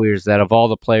how weird is that? Of all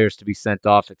the players to be sent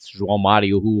off, it's João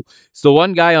Mario, who is the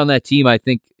one guy on that team I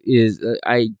think is,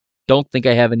 I don't think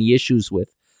I have any issues with.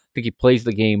 I think he plays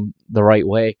the game the right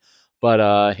way. But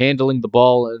handling the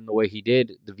ball in the way he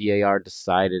did, the VAR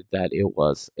decided that it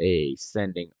was a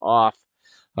sending off.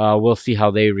 We'll see how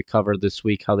they recover this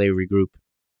week, how they regroup.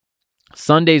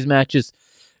 Sunday's matches,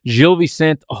 Gil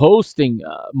Vicente hosting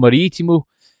Marítimo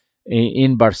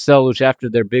in Barcelos after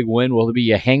their big win. Will there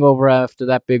be a hangover after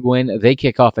that big win? They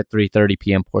kick off at 3:30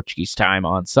 p.m. Portuguese time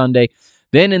on Sunday.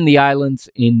 Then in the islands,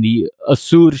 in the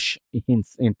Açores,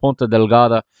 in Ponta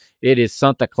Delgada, it is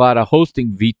Santa Clara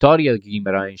hosting Vitória de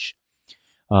Guimarães.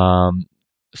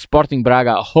 Sporting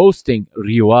Braga hosting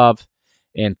Rio Ave,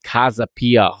 and Casa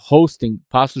Pia hosting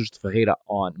Paços de Ferreira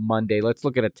on Monday. Let's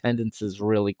look at attendances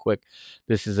really quick.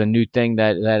 This is a new thing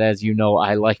that as you know,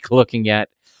 I like looking at.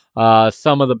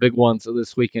 Some of the big ones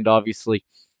this weekend, obviously.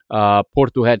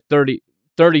 Porto had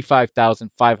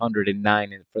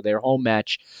 35,509 for their home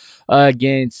match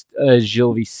against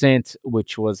Gil Vicente,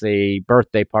 which was a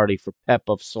birthday party for Pep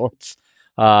of sorts.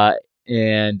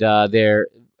 And they're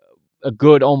a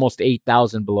good almost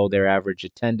 8,000 below their average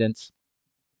attendance.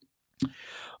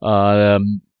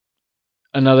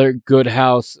 Another good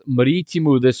house,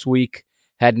 Marítimo this week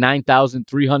had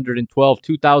 9,312,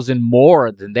 2,000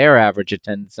 more than their average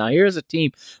attendance. Now, here's a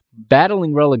team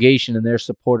battling relegation, and their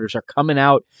supporters are coming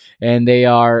out, and they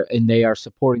are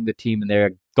supporting the team, and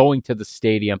they're going to the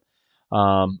stadium.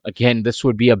 Again, this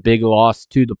would be a big loss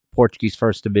to the Portuguese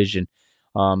First Division,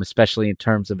 especially in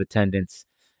terms of attendance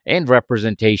and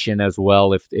representation as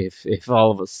well. If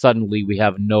all of a suddenly we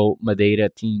have no Madeira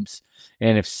teams,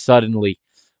 and if suddenly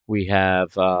we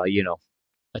have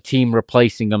a team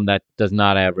replacing them that does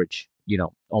not average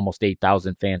almost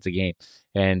 8,000 fans a game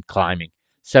and climbing.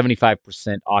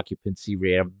 75% occupancy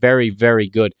rate, very, very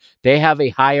good. They have a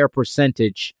higher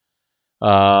percentage,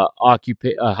 a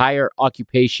higher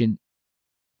occupation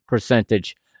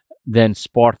percentage than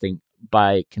Sporting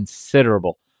by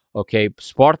considerable. Okay,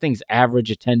 Sporting's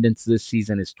average attendance this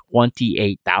season is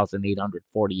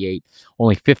 28,848.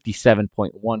 Only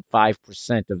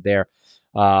 57.15%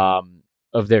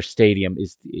 of their stadium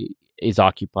is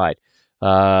occupied.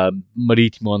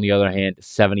 Maritimo, on the other hand,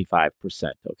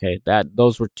 75%. Okay,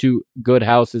 those were two good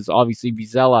houses. Obviously,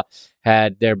 Vizela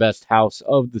had their best house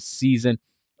of the season,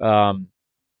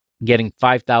 getting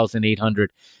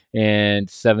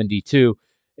 5,872,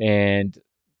 and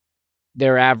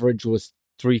their average was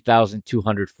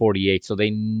 3,248. So they,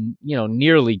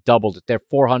 nearly doubled it. They're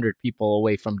 400 people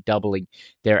away from doubling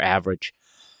their average.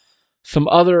 Some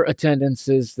other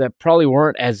attendances that probably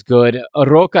weren't as good.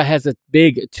 Aroca has a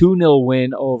big 2-0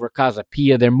 win over Casa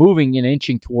Pia. They're moving and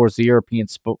inching towards the European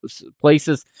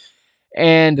places,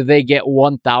 and they get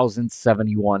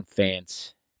 1,071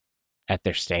 fans at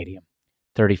their stadium.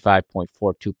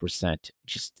 35.42%.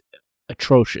 Just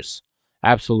atrocious.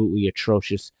 Absolutely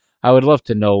atrocious. I would love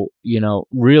to know,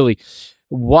 really,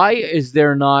 why is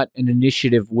there not an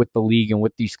initiative with the league and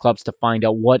with these clubs to find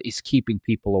out what is keeping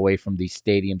people away from these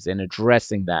stadiums and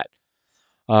addressing that?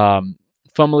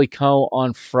 Famalicão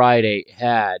on Friday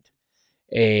had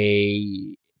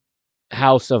a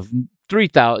house of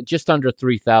 3,000, just under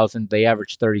 3,000. They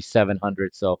averaged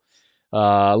 3,700, so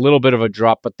a little bit of a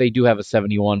drop, but they do have a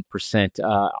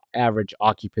 71% average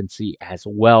occupancy as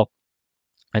well.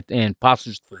 And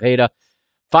Passos Ferreira,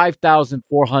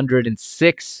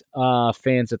 5,406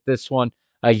 fans at this one.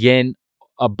 Again,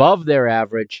 above their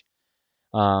average.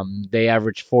 They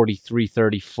averaged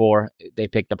 43.34. They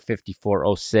picked up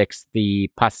 54.06. The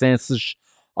Passenses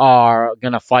are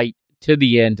going to fight to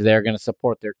the end. They're going to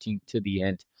support their team to the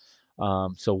end.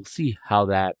 So we'll see how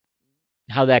that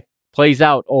plays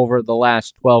out over the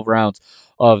last 12 rounds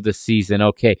of the season.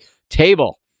 Okay,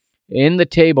 table. In the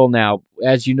table now,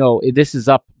 as you know, this is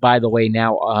up, by the way,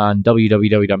 now on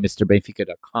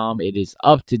www.mrbenfica.com. It is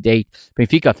up to date.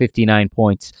 Benfica 59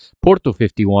 points, Porto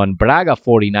 51, Braga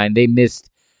 49. They missed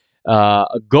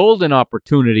a golden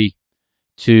opportunity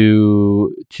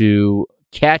to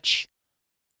catch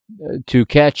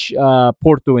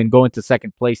Porto and go into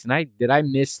second place. And did I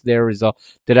miss their result?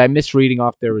 Did I miss reading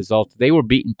off their result? They were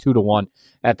beaten 2-1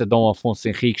 at the Dom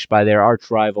Afonso Henriques by their arch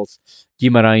rivals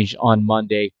Guimarães on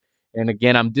Monday. And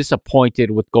again, I'm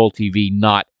disappointed with Goal TV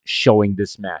not showing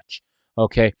this match.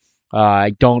 Okay,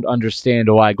 I don't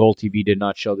understand why Goal TV did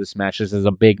not show this match. This is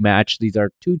a big match. These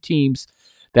are two teams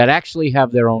that actually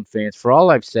have their own fans. For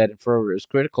all I've said, and for as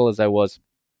critical as I was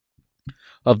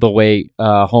of the way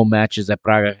home matches at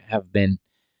Braga have been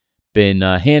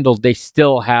handled, they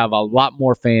still have a lot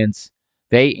more fans.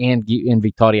 They and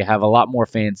Vitória have a lot more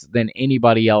fans than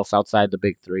anybody else outside the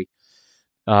big three.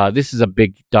 This is a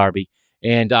big derby.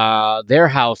 And their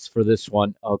house for this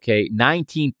one,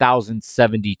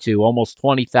 19,072, almost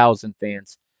 20,000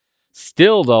 fans.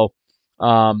 Still, though,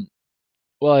 well,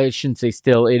 I shouldn't say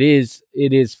still. It is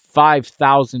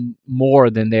 5,000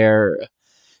 more than their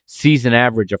season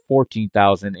average of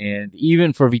 14,000. And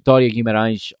even for Vitória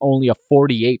Guimarães, only a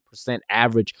 48%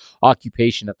 average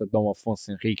occupation at the Dom Afonso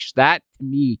Henriques. That, to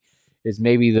me, is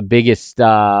maybe the biggest,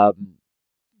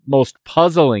 most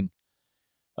puzzling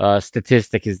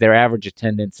statistic is their average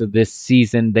attendance of this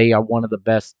season. They are one of the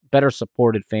better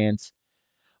supported fans.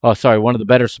 Oh, sorry, one of the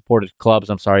better supported clubs.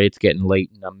 I'm sorry, it's getting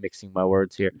late and I'm mixing my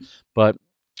words here. But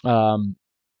they're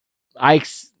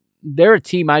a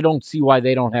team. I don't see why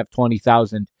they don't have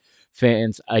 20,000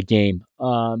 fans a game.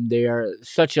 They are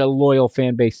such a loyal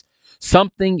fan base.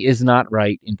 Something is not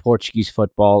right in Portuguese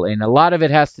football, and a lot of it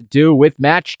has to do with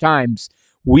match times.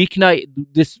 Weeknight,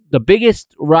 the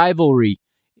biggest rivalry,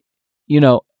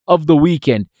 of the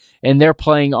weekend, and they're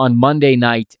playing on Monday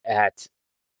night at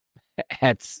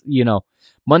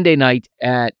Monday night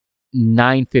at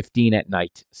 9:15 at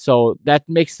night. So that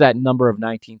makes that number of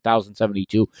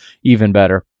 19,072 even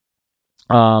better.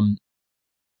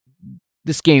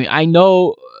 This game, I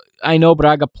know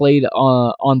Braga played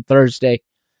on Thursday.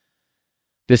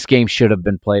 this game should have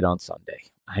been played on Sunday.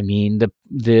 I mean,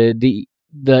 the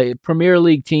Premier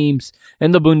League teams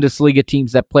and the Bundesliga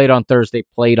teams that played on Thursday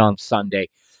played on Sunday.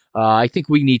 I think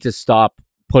we need to stop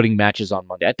putting matches on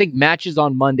Monday. I think matches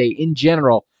on Monday in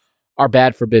general are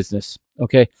bad for business.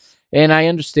 Okay. And I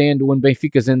understand when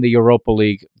Benfica's in the Europa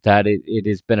League that it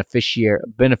is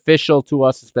beneficial to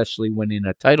us, especially when in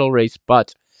a title race.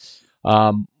 But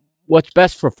what's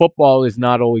best for football is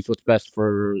not always what's best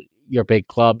for your big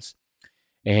clubs.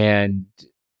 And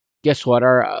guess what?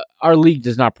 Our league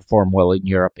does not perform well in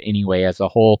Europe anyway. As a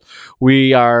whole,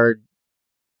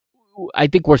 I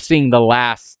think we're seeing the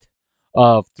last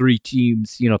of three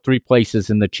teams, three places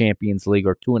in the Champions League,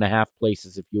 or 2.5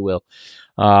 places, if you will.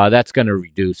 That's going to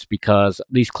reduce because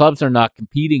these clubs are not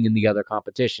competing in the other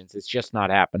competitions. It's just not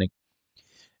happening.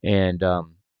 And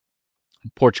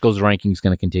Portugal's ranking is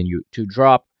going to continue to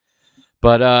drop.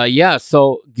 But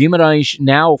so Guimarães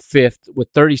now 5th with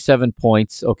 37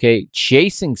 points, okay,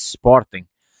 chasing Sporting.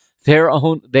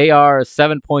 They are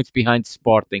 7 points behind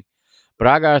Sporting.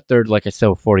 Braga are 3rd, like I said,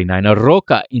 with 49.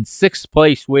 Roca in 6th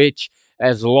place, which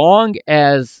as long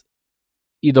as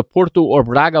either Porto or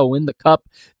Braga win the cup,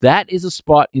 that is a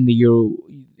spot in the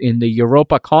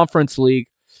Europa Conference League,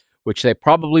 which they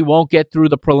probably won't get through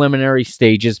the preliminary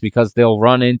stages because they'll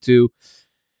run into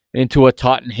a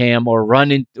Tottenham or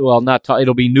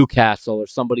it'll be Newcastle or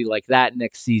somebody like that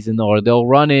next season, or they'll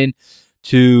run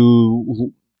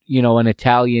into an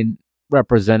Italian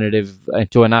representative,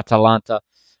 to an Atalanta,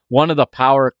 one of the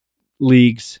power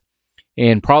leagues,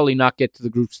 and probably not get to the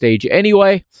group stage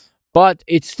anyway, but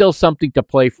it's still something to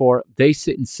play for. They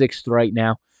sit in 6th right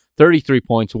now, 33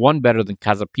 points, one better than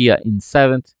Casapia in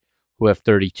 7th, who have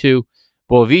 32.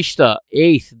 Boavista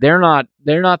 8th. They're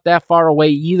not that far away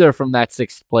either from that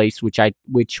 6th place,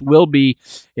 which will be,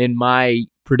 in my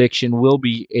prediction, will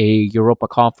be a Europa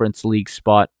Conference League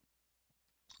spot.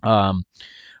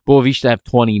 Boavista have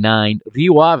 29.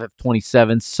 Rio Ave have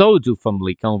 27. So do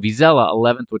Famalicão. Vizela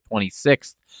 11th with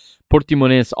 26.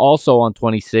 Portimonense also on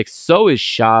 26. So is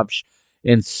Chaves.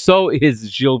 And so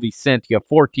is Gil Vicente. You have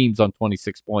 4 teams on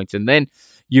 26 points. And then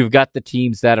you've got the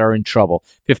teams that are in trouble.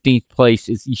 15th place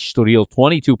is Estoril,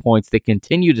 22 points. They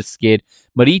continue to skid.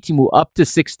 Marítimo up to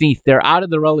 16th. They're out of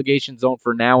the relegation zone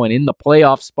for now and in the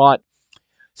playoff spot.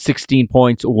 16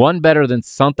 points, one better than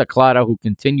Santa Clara, who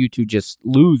continue to just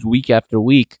lose week after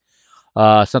week.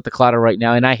 Santa Clara right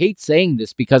now, and I hate saying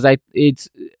this because it's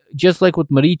just like with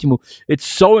Marítimo, it's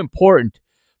so important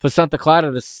for Santa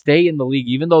Clara to stay in the league,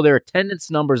 even though their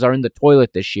attendance numbers are in the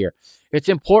toilet this year. It's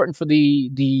important for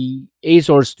the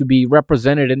Azores to be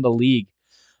represented in the league,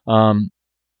 and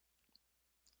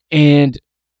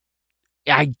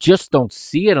I just don't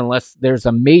see it unless there's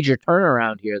a major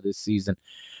turnaround here this season.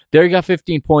 There you got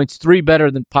 15 points, 3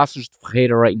 better than Passos de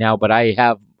Ferreira right now, but I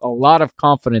have a lot of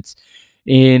confidence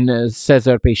in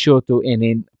Cesar Peixoto and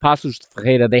in Passos de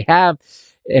Ferreira. They have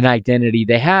an identity.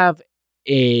 They have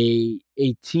a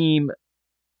team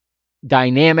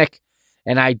dynamic,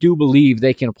 and I do believe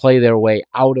they can play their way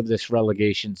out of this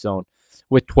relegation zone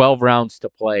with 12 rounds to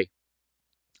play.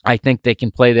 I think they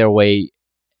can play their way,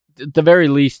 at the very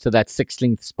least, to that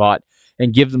 16th spot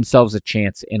and give themselves a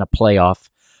chance in a playoff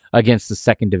against the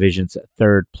second division's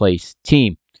 3rd place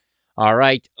team. All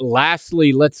right.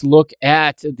 Lastly, let's look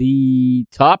at the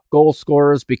top goal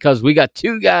scorers because we got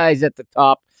 2 guys at the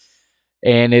top,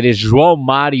 and it is João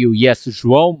Mario. Yes,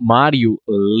 João Mario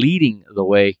leading the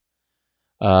way.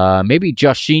 Maybe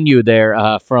Joshinho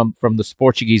there from the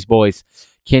Portuguese boys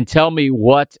can tell me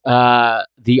what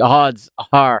the odds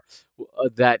are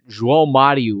that João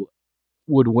Mario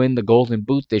would win the Golden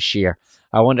Boot this year.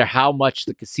 I wonder how much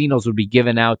the casinos would be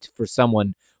given out for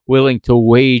someone willing to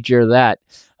wager that.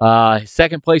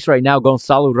 Second place right now,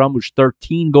 Gonçalo Ramos,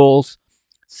 13 goals.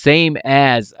 Same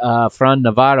as Fran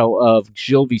Navarro of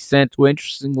Gil Vicente, who,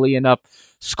 interestingly enough,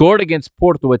 scored against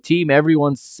Porto, a team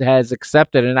everyone has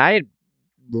accepted. And I had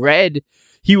read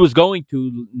he was going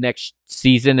to next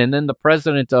season, and then the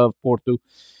president of Porto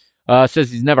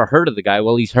says he's never heard of the guy.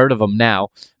 Well, he's heard of him now.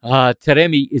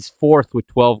 Taremi is 4th with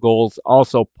 12 goals.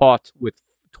 Also Pot with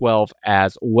 12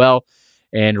 as well.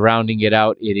 And rounding it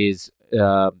out, it is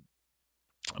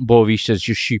Boavista's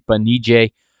Joshipa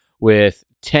Nije with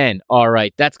 10. All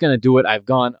right, that's going to do it. I've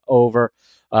gone over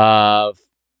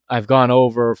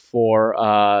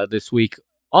for this week.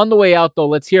 On the way out, though,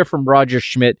 let's hear from Roger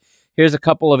Schmidt. Here's a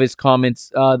couple of his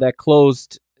comments that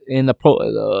closed in the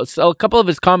a couple of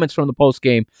his comments from the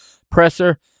post-game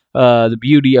presser. The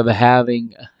beauty of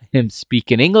having him speak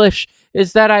in English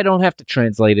is that I don't have to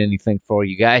translate anything for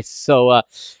you guys. So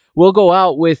we'll go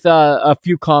out with a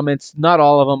few comments, not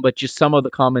all of them, but just some of the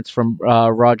comments from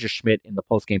Roger Schmidt in the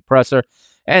post-game presser.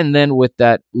 And then with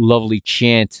that lovely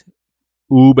chant,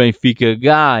 Benfica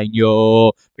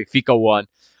ganhou. Benfica won.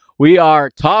 We are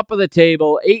top of the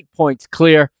table, 8 points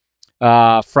clear.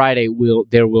 Friday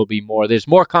there will be more. There's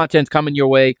more content coming your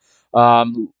way.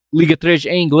 Liga 3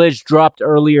 English dropped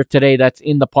earlier today. That's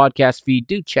in the podcast feed.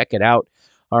 Do check it out.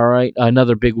 All right,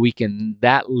 another big week in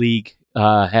that league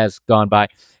has gone by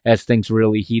as things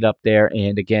really heat up there.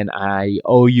 And again, I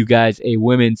owe you guys a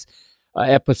women's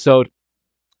episode.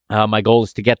 My goal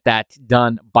is to get that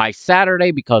done by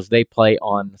Saturday because they play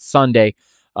on Sunday.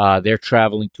 They're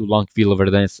traveling to Longville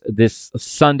this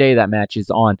Sunday. That match is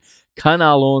on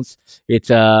Canalons. It's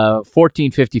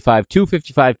 14:55,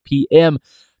 2:55 p.m.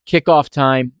 kickoff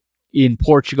time in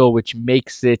Portugal, which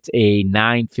makes it a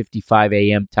 9:55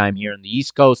 a.m. time here in the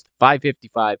East Coast,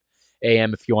 5:55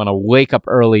 a.m. if you want to wake up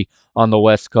early on the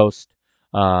West Coast.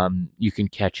 You can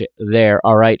catch it there.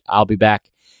 All right, I'll be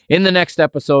back in the next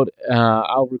episode.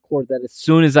 I'll record that as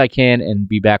soon as I can and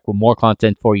be back with more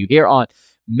content for you here on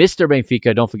Mr.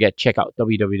 Benfica. Don't forget, check out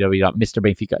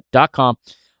www.mrbenfica.com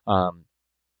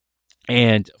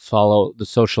and follow the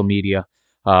social media.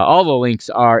 All the links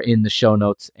are in the show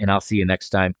notes, and I'll see you next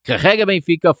time. Carrega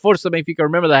Benfica, Força Benfica.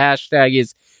 Remember the hashtag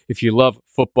is, if you love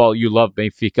football, you love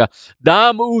Benfica.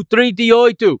 Damo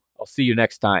 38. I'll see you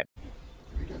next time.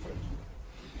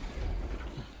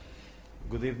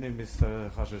 Good evening,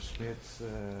 Mr. Roger Schmidt.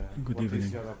 Good evening. What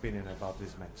is your opinion about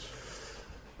this match?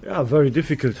 Yeah, very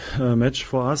difficult match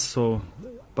for us.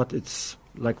 But it's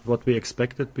like what we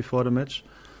expected before the match.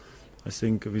 I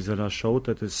think Vizela showed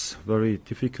that it's very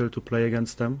difficult to play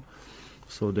against them.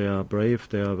 So they are brave.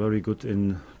 They are very good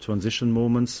in transition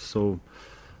moments. So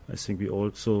I think we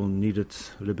also needed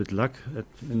a little bit luck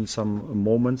in some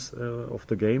moments of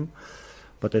the game.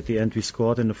 But at the end we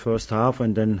scored in the first half,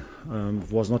 and then it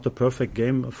was not a perfect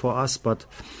game for us. But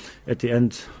at the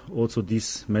end, also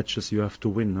these matches you have to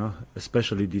win, huh?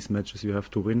 Especially these matches you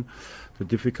have to win, the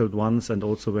difficult ones, and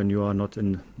also when you are not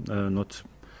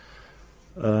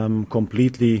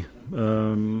completely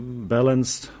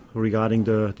balanced regarding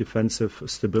the defensive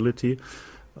stability.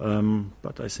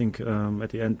 But I think at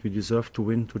the end we deserved to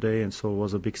win today, and so it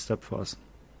was a big step for us.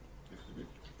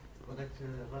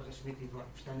 Roger Schmidt e Eduardo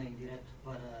Pestana em direto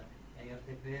para a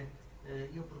RTP.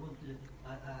 Eu pergunto-lhe,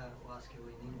 I'll ask you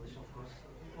in English, of course,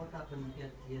 what happened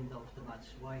at the end of the match?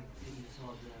 Why did you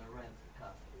saw the red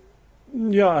card?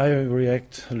 Yeah, I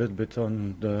react a little bit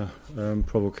on the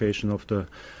provocation of the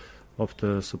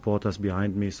supporters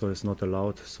behind me, so it's not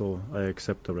allowed. So I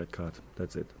accept the red card.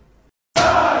 That's it.